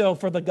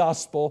himself for the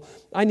gospel.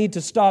 I need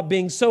to stop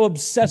being so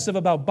obsessive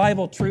about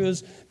Bible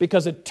truths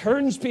because it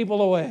turns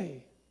people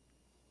away.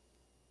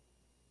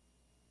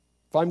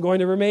 If I'm going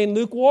to remain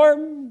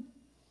lukewarm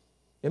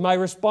in my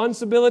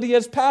responsibility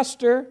as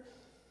pastor,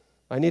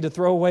 I need to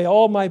throw away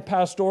all my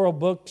pastoral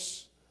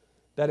books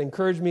that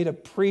encourage me to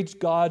preach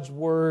God's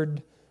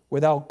word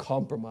without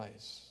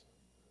compromise.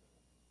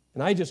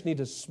 And I just need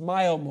to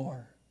smile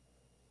more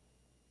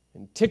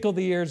and tickle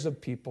the ears of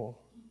people.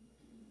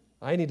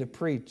 I need to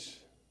preach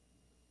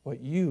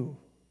what you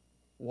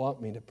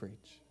want me to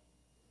preach.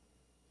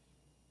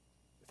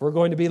 If we're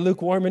going to be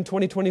lukewarm in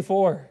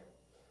 2024,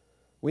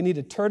 we need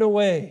to turn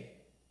away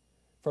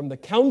from the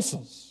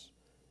counsels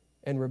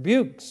and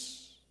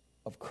rebukes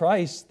of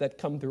Christ that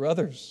come through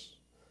others.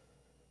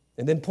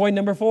 And then point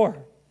number 4,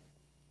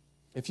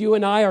 if you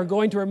and I are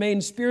going to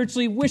remain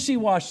spiritually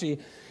wishy-washy,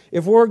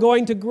 if we're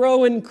going to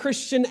grow in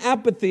Christian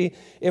apathy,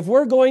 if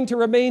we're going to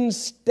remain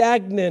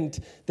stagnant,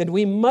 then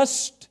we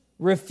must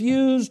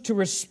refuse to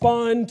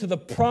respond to the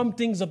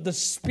promptings of the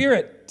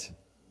Spirit.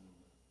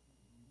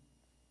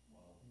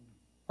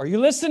 Are you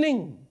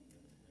listening?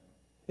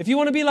 If you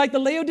want to be like the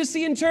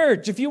Laodicean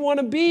church, if you want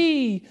to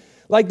be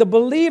like the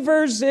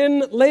believers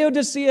in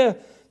Laodicea,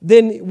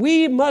 then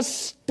we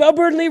must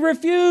stubbornly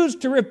refuse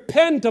to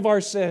repent of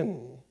our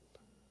sin.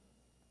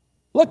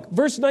 Look,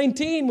 verse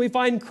 19, we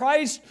find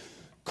Christ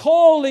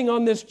calling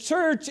on this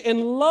church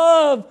in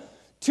love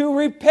to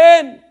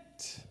repent,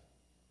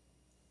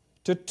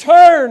 to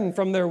turn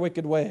from their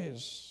wicked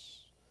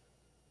ways.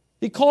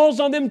 He calls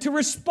on them to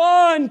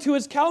respond to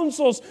his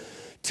counsels,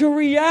 to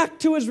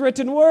react to his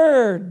written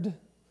word.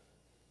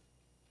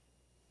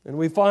 And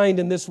we find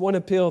in this one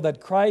appeal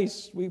that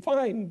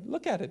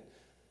look at it,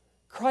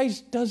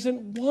 Christ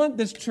doesn't want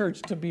this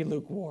church to be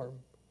lukewarm.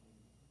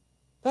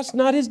 That's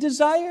not his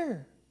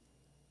desire.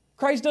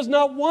 Christ does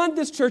not want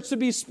this church to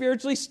be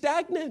spiritually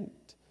stagnant.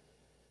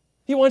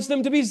 He wants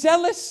them to be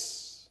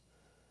zealous.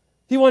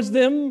 He wants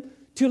them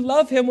to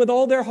love him with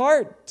all their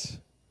heart.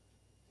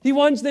 He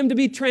wants them to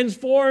be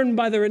transformed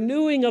by the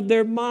renewing of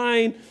their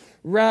mind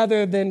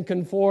rather than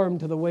conform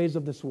to the ways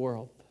of this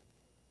world.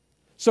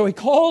 So he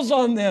calls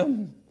on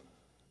them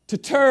to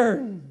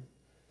turn.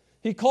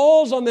 He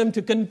calls on them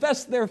to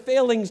confess their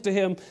failings to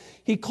him.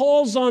 He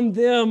calls on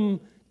them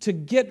to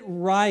get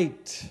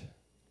right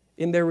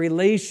in their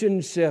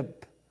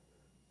relationship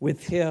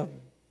with him.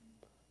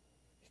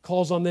 He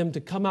calls on them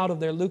to come out of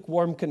their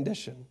lukewarm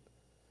condition.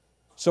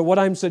 So what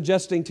I'm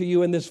suggesting to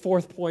you in this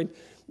 4th point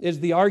is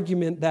the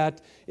argument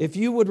that if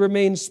you would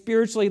remain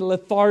spiritually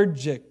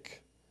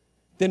lethargic,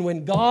 then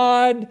when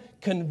God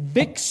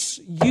convicts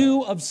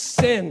you of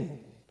sin,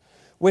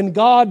 when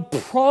God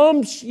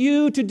prompts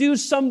you to do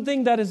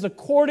something that is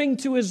according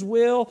to his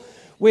will,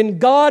 when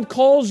God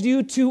calls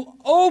you to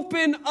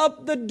open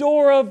up the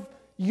door of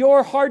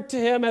your heart to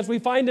him, as we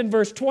find in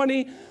verse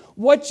 20,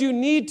 what you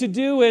need to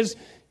do is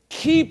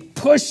keep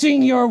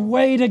pushing your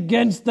weight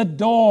against the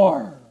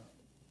door.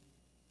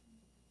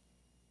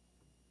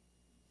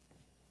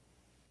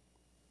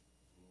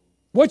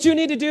 What you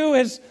need to do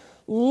is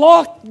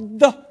lock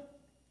the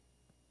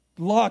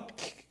lock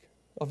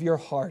of your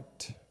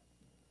heart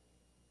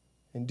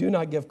and do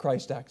not give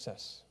Christ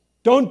access.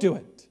 Don't do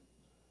it.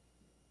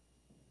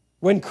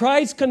 When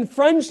Christ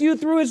confronts you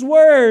through his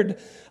word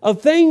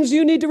of things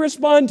you need to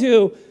respond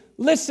to,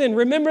 listen,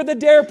 remember the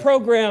DARE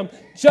program.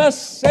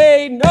 Just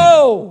say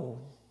no.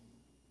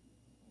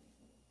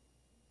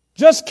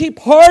 Just keep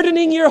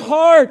hardening your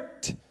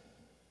heart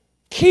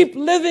Keep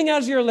living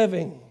as you're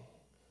living.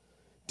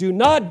 Do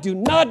not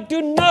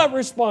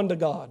respond to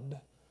God.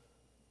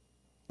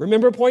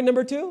 Remember point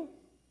number 2?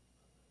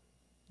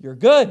 You're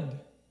good.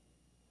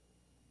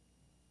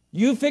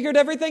 You figured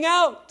everything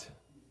out.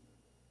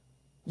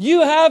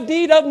 You have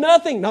need of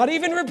nothing, not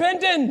even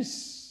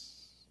repentance.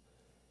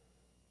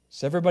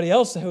 It's everybody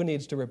else who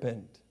needs to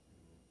repent.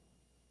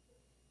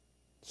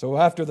 So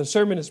after the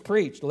sermon is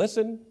preached,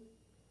 listen.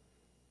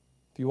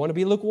 If you want to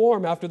be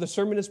lukewarm after the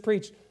sermon is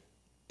preached,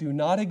 do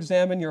not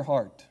examine your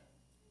heart.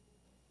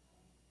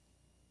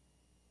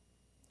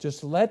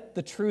 Just let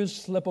the truths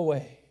slip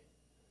away.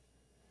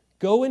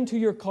 Go into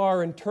your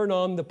car and turn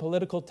on the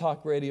political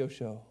talk radio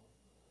show.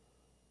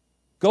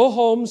 Go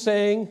home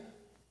saying,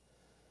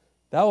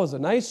 that was a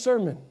nice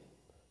sermon.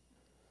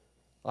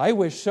 I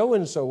wish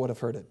so-and-so would have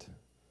heard it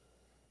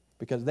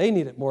because they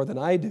need it more than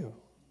I do.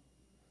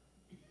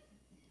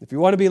 If you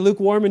want to be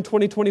lukewarm in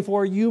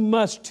 2024, you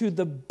must, to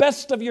the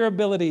best of your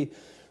ability,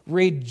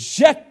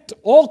 reject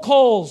all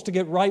calls to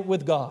get right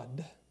with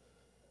God.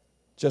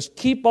 Just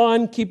keep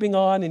on keeping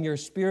on in your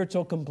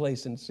spiritual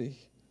complacency.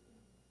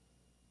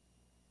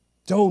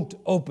 Don't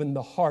open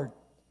the heart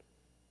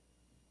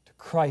to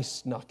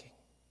Christ's knocking.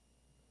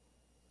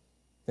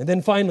 And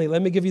then finally,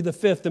 let me give you the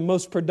 5th and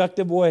most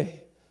productive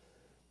way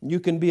you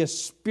can be a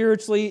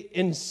spiritually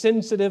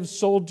insensitive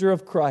soldier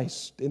of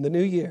Christ in the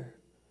new year.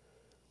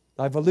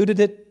 I've alluded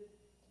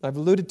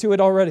to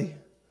it already,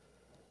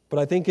 but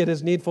I think it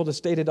is needful to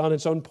state it on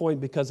its own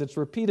point because it's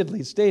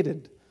repeatedly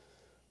stated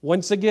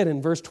once again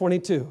in verse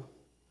 22,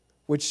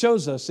 which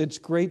shows us its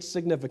great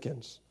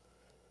significance.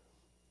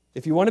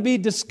 If you want to be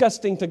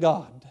disgusting to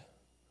God,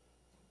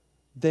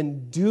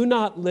 then do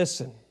not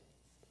listen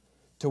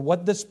to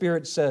what the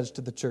Spirit says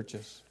to the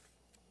churches.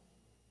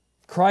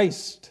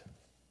 Christ,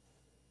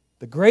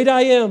 the great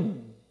I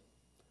am,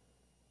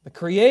 the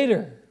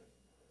Creator,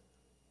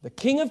 the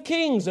King of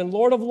kings and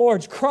Lord of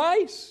lords,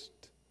 Christ,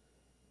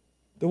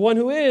 the one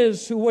who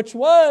is, who which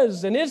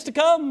was, and is to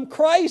come,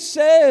 Christ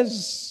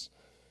says,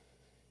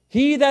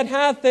 he that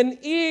hath an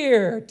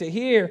ear to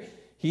hear,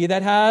 he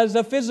that has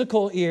a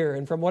physical ear,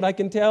 and from what I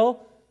can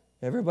tell,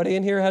 everybody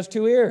in here has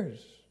 2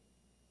 ears.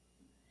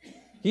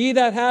 He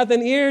that hath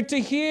an ear to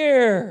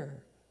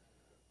hear,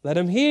 let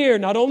him hear,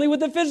 not only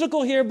with the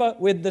physical ear, but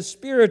with the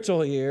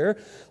spiritual ear.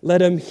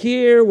 Let him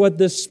hear what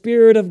the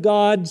Spirit of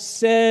God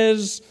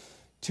says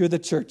to the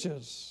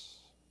churches.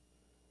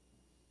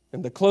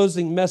 And the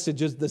closing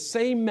message is the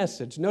same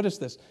message. Notice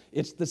this.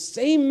 It's the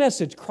same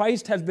message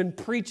Christ has been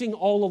preaching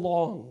all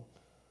along.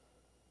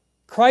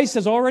 Christ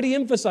has already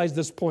emphasized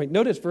this point.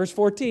 Notice verse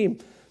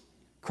 14.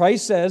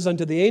 Christ says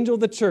unto the angel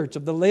of the church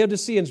of the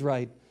Laodiceans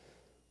write,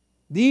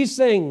 these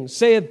things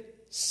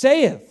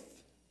saith.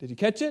 Did you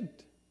catch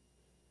it?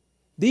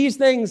 These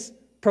things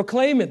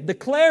proclaimeth,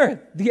 declareth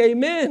the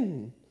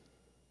Amen.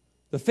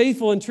 The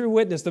faithful and true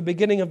witness, the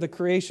beginning of the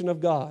creation of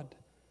God.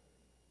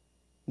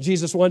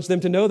 Jesus wants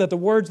them to know that the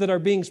words that are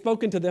being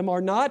spoken to them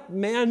are not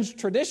man's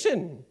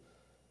tradition.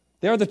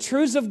 They are the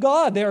truths of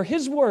God. They are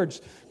His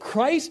words.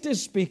 Christ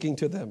is speaking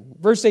to them.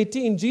 Verse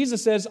 18,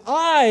 Jesus says,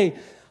 I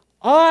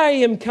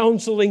am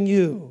counseling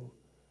you.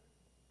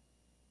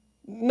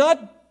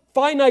 Not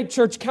finite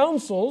church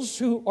councils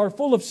who are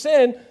full of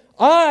sin.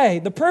 I,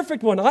 the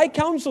perfect one, I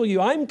counsel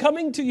you. I'm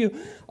coming to you.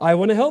 I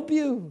want to help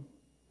you.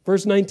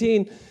 Verse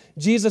 19,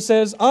 Jesus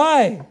says,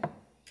 I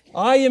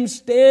am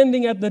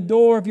standing at the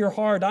door of your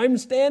heart. I'm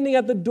standing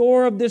at the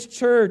door of this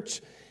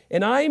church,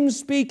 and I'm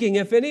speaking.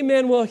 If any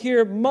man will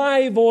hear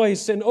my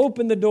voice and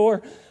open the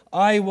door,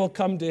 I will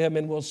come to him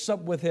and will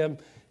sup with him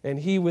and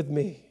he with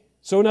me.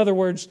 So in other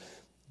words,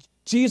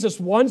 Jesus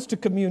wants to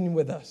commune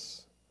with us.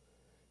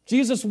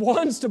 Jesus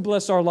wants to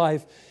bless our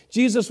life.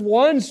 Jesus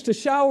wants to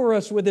shower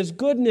us with His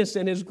goodness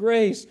and His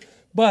grace.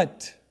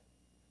 But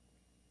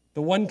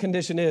the one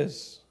condition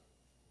is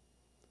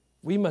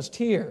we must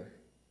hear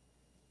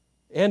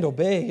and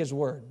obey His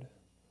word.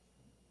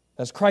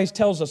 As Christ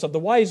tells us of the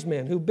wise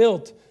man who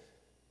built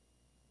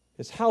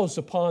his house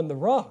upon the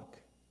rock.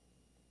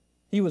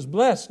 He was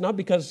blessed not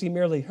because he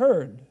merely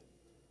heard,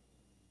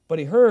 but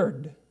he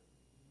heard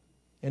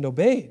and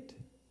obeyed.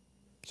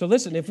 So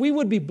listen, if we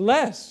would be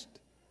blessed,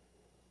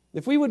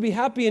 if we would be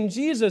happy in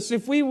Jesus,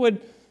 if we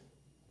would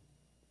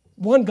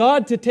want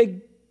God to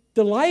take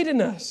delight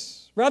in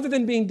us rather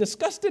than being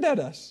disgusted at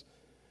us,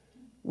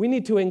 we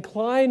need to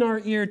incline our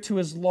ear to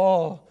His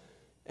law,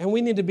 and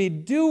we need to be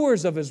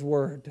doers of His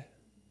word,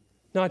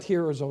 not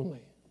hearers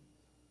only.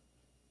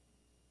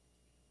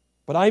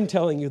 But I'm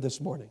telling you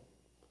this morning,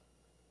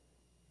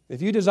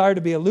 if you desire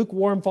to be a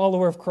lukewarm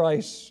follower of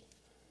Christ,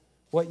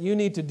 what you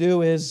need to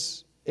do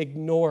is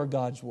ignore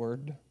God's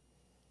word.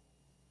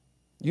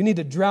 You need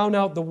to drown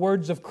out the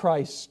words of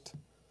Christ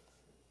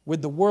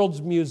with the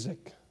world's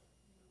music,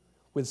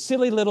 with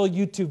silly little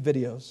YouTube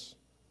videos,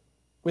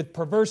 with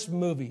perverse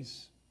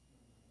movies.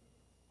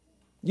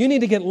 You need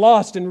to get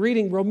lost in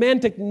reading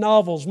romantic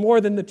novels more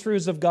than the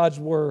truths of God's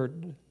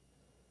word.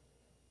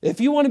 If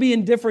you want to be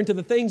indifferent to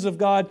the things of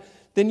God,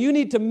 then you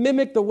need to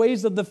mimic the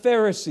ways of the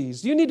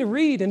Pharisees. You need to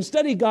read and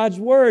study God's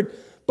word,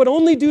 but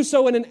only do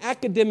so in an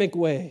academic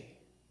way.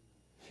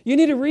 You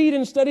need to read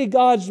and study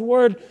God's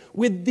Word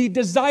with the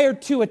desire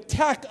to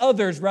attack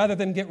others rather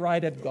than get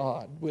right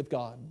with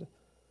God.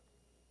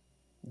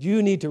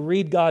 You need to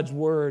read God's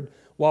Word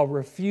while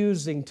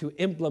refusing to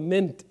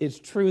implement its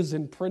truths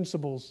and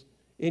principles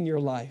in your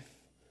life.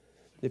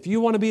 If you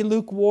want to be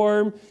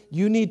lukewarm,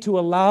 you need to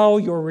allow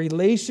your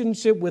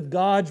relationship with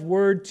God's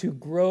Word to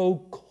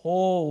grow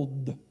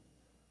cold.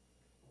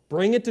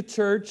 Bring it to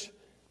church,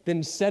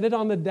 then set it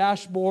on the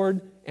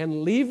dashboard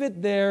and leave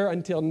it there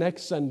until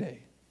next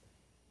Sunday.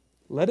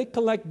 Let it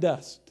collect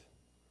dust.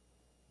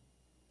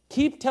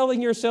 Keep telling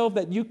yourself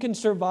that you can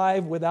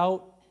survive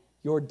without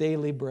your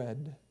daily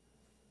bread.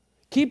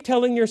 Keep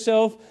telling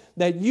yourself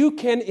that you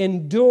can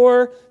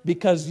endure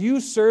because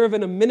you serve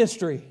in a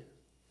ministry.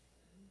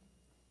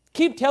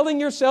 Keep telling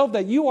yourself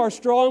that you are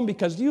strong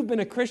because you've been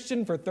a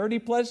Christian for 30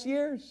 plus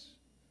years.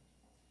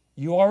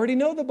 You already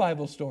know the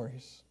Bible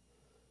stories.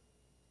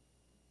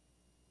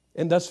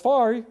 And thus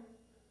far,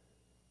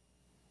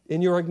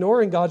 in your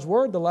ignoring God's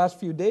Word the last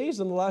few days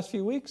and the last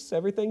few weeks,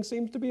 everything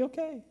seems to be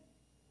okay.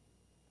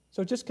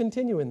 So just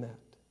continue in that.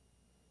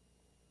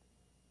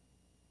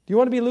 Do you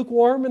want to be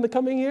lukewarm in the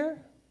coming year?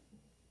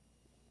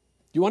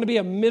 Do you want to be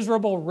a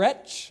miserable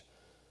wretch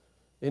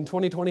in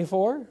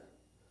 2024?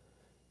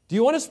 Do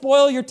you want to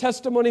spoil your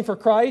testimony for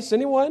Christ?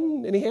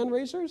 Anyone? Any hand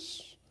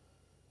raisers?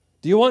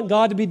 Do you want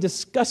God to be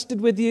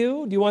disgusted with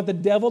you? Do you want the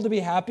devil to be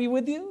happy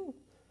with you?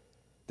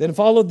 Then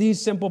follow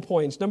these simple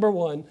points. Number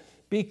 1,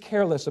 be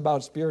careless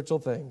about spiritual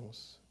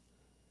things.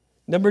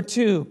 Number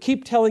 2,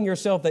 keep telling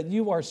yourself that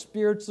you are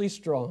spiritually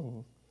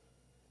strong.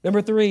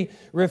 Number 3,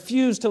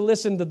 refuse to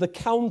listen to the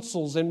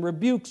counsels and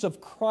rebukes of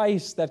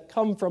Christ that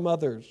come from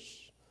others.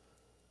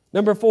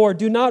 Number 4,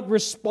 do not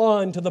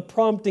respond to the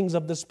promptings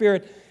of the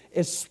Spirit,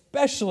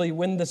 especially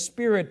when the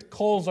Spirit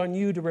calls on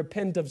you to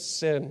repent of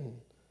sin.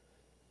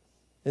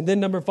 And then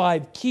number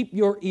 5, keep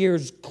your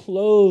ears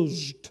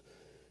closed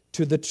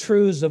to the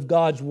truths of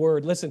God's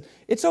Word. Listen,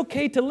 it's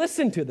okay to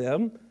listen to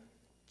them.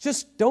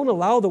 Just don't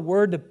allow the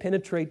Word to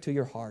penetrate to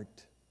your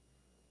heart.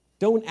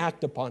 Don't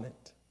act upon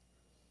it.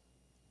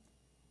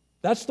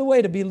 That's the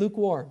way to be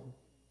lukewarm.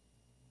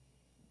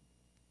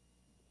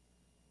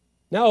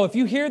 Now, if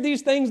you hear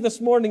these things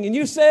this morning and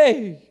you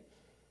say,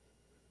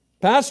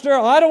 Pastor,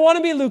 I don't want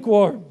to be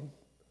lukewarm.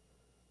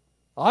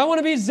 I want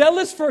to be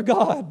zealous for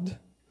God.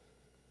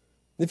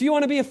 If you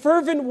want to be a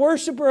fervent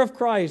worshiper of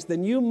Christ,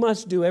 then you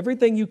must do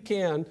everything you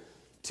can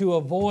to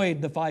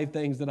avoid the 5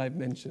 things that I've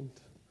mentioned.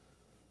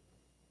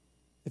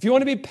 If you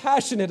want to be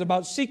passionate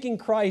about seeking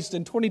Christ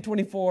in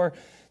 2024,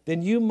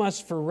 then you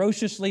must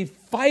ferociously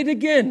fight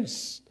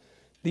against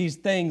these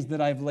things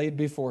that I've laid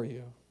before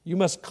you. You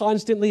must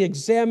constantly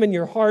examine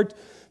your heart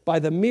by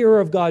the mirror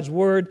of God's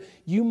Word.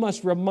 You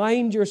must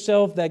remind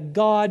yourself that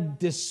God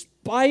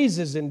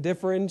despises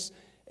indifference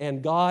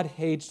and God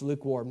hates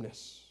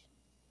lukewarmness.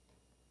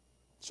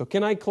 So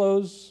can I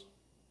close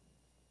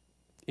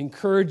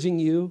encouraging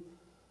you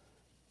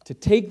to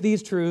take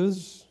these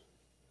truths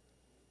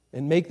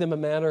and make them a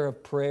matter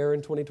of prayer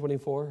in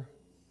 2024?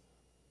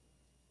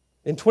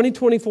 In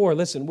 2024,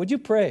 listen, would you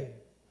pray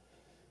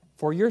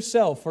for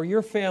yourself, for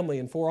your family,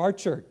 and for our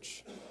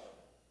church?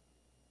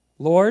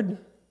 Lord,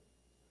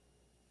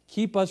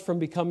 keep us from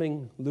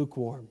becoming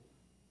lukewarm.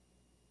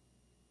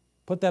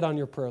 Put that on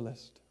your prayer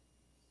list.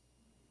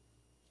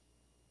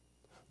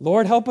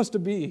 Lord, help us to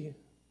be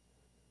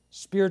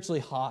spiritually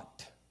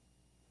hot.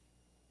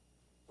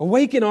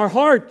 Awaken our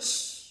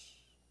hearts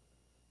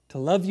to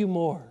love you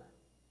more.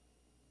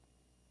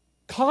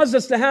 Cause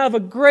us to have a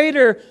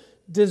greater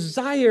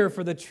desire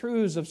for the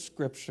truths of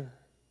Scripture.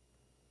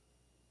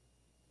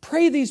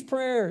 Pray these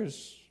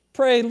prayers.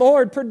 Pray,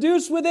 Lord,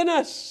 produce within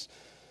us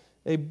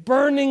a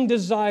burning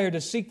desire to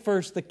seek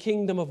first the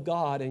kingdom of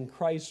God and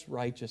Christ's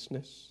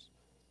righteousness.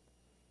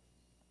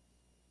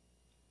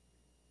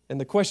 And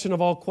the question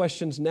of all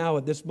questions now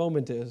at this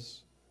moment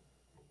is,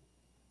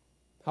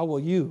 how will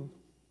you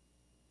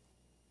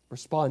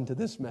respond to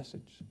this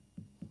message?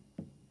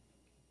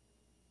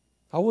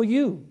 How will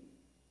you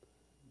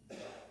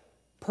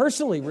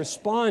personally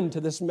respond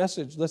to this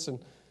message? Listen,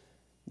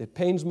 it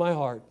pains my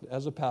heart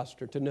as a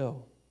pastor to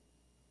know,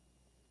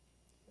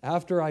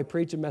 after I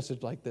preach a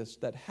message like this,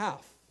 that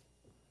half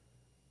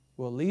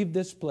will leave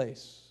this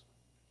place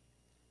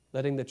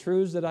letting the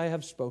truths that I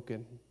have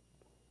spoken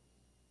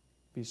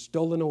be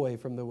stolen away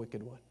from the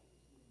wicked one.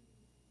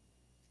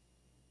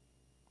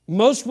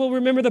 Most will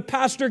remember the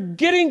pastor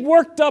getting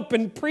worked up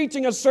and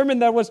preaching a sermon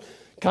that was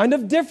kind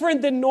of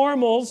different than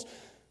normals,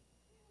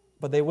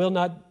 but they will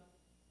not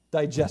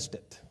digest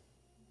it.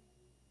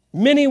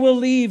 Many will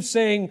leave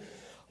saying,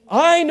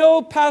 I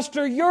know,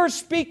 Pastor, you're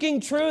speaking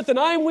truth, and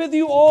I'm with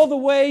you all the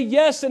way,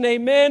 yes and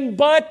amen,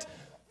 but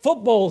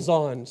football's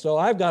on, so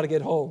I've got to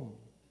get home.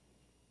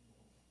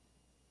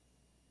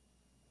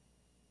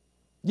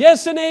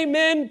 Yes and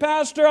amen,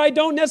 Pastor, I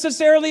don't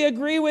necessarily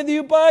agree with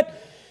you, but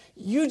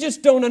you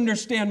just don't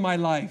understand my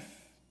life.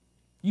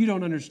 You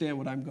don't understand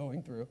what I'm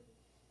going through.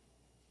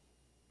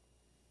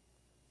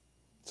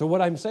 So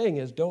what I'm saying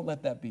is, don't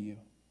let that be you.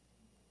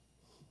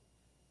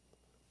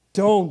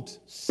 Don't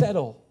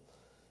settle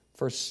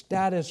for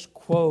status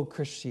quo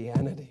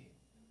Christianity.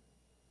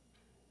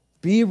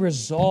 Be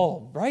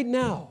resolved right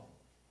now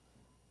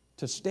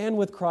to stand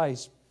with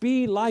Christ.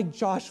 Be like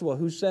Joshua,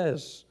 who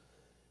says,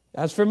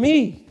 as for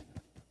me,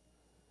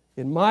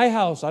 in my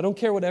house, I don't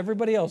care what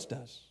everybody else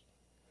does.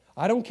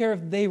 I don't care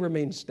if they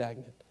remain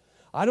stagnant.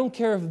 I don't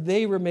care if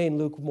they remain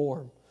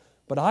lukewarm.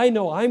 But I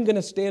know I'm going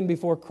to stand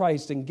before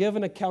Christ and give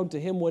an account to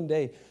Him one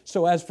day.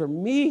 So as for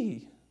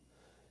me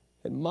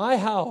and my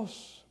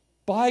house,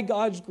 by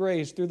God's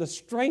grace, through the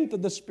strength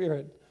of the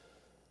Spirit,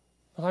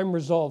 I'm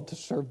resolved to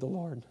serve the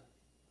Lord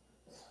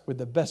with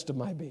the best of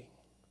my being.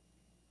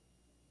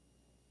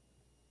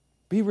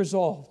 Be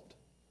resolved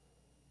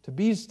to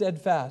be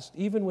steadfast,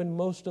 even when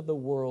most of the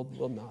world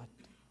will not.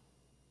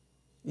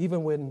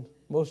 Even when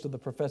most of the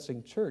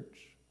professing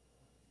church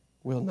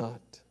will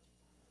not.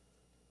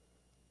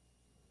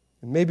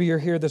 And maybe you're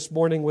here this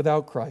morning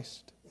without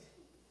Christ.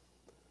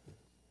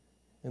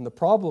 And the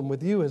problem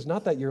with you is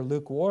not that you're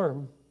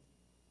lukewarm.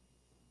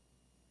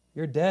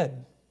 You're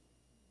dead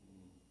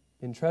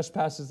in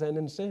trespasses and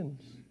in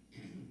sins.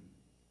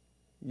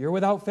 You're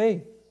without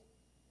faith.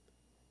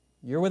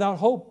 You're without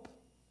hope.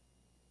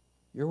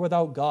 You're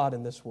without God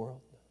in this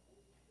world.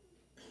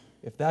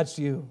 If that's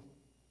you,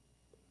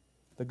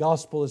 the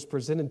gospel is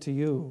presented to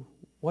you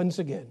once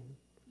again.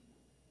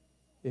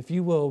 If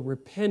you will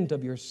repent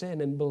of your sin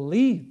and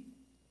believe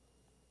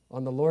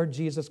on the Lord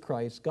Jesus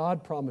Christ,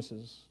 God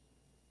promises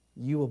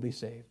you will be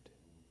saved.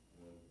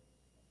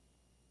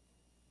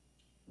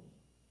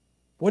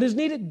 What is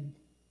needed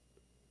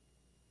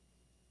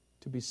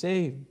to be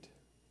saved?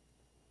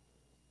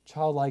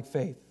 Childlike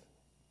faith,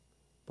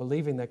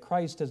 believing that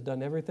Christ has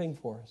done everything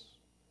for us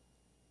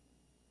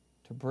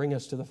to bring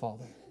us to the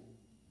Father.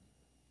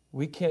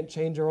 We can't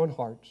change our own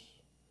hearts.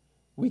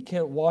 We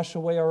can't wash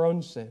away our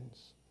own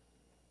sins.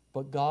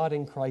 But God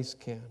in Christ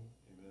can.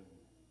 Amen.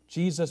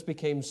 Jesus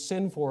became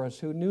sin for us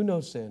who knew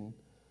no sin,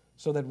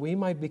 so that we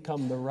might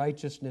become the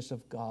righteousness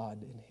of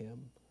God in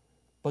Him.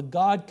 But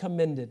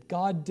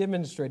God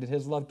demonstrated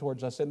His love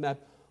towards us in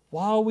that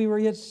while we were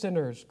yet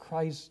sinners,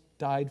 Christ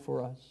died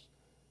for us.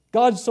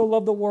 God so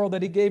loved the world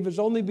that He gave His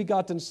only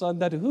begotten Son,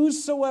 that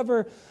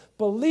whosoever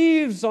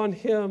believes on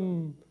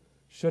Him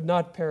should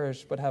not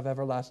perish but have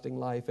everlasting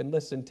life. And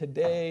listen,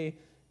 today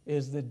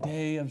is the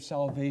day of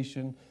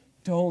salvation.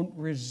 Don't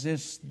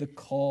resist the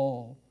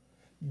call.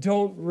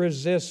 Don't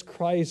resist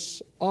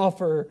Christ's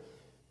offer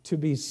to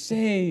be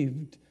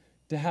saved,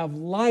 to have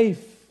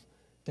life,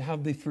 to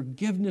have the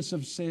forgiveness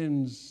of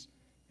sins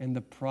and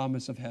the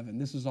promise of heaven.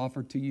 This is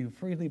offered to you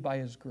freely by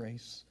His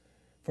grace.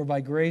 For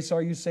by grace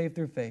are you saved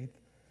through faith,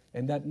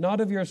 and that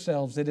not of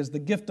yourselves, it is the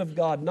gift of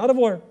God, not of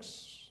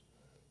works,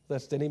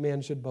 lest any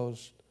man should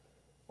boast.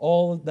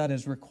 All that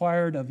is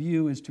required of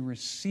you is to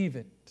receive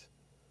it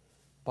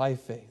by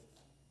faith.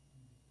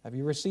 Have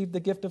you received the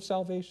gift of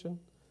salvation?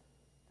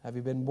 Have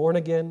you been born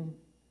again?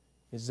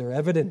 Is there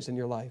evidence in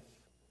your life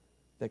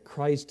that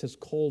Christ has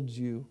called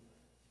you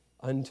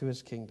unto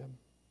His kingdom?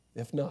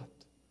 If not,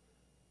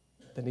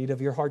 the need of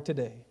your heart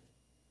today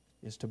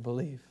is to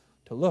believe,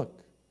 to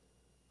look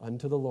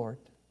unto the Lord.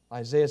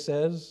 Isaiah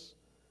says,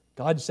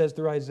 God says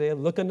through Isaiah,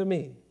 look unto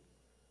me,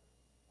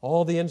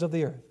 all the ends of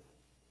the earth,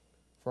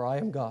 for I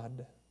am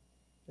God,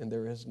 and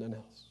there is none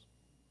else.